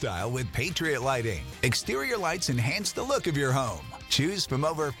 Find your style with Patriot Lighting. Exterior lights enhance the look of your home. Choose from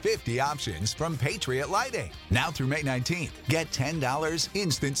over 50 options from Patriot Lighting. Now through May 19th, get $10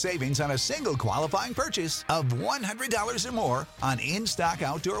 instant savings on a single qualifying purchase of $100 or more on in-stock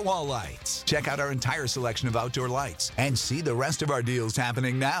outdoor wall lights. Check out our entire selection of outdoor lights and see the rest of our deals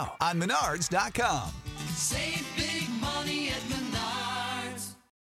happening now on Menards.com. Save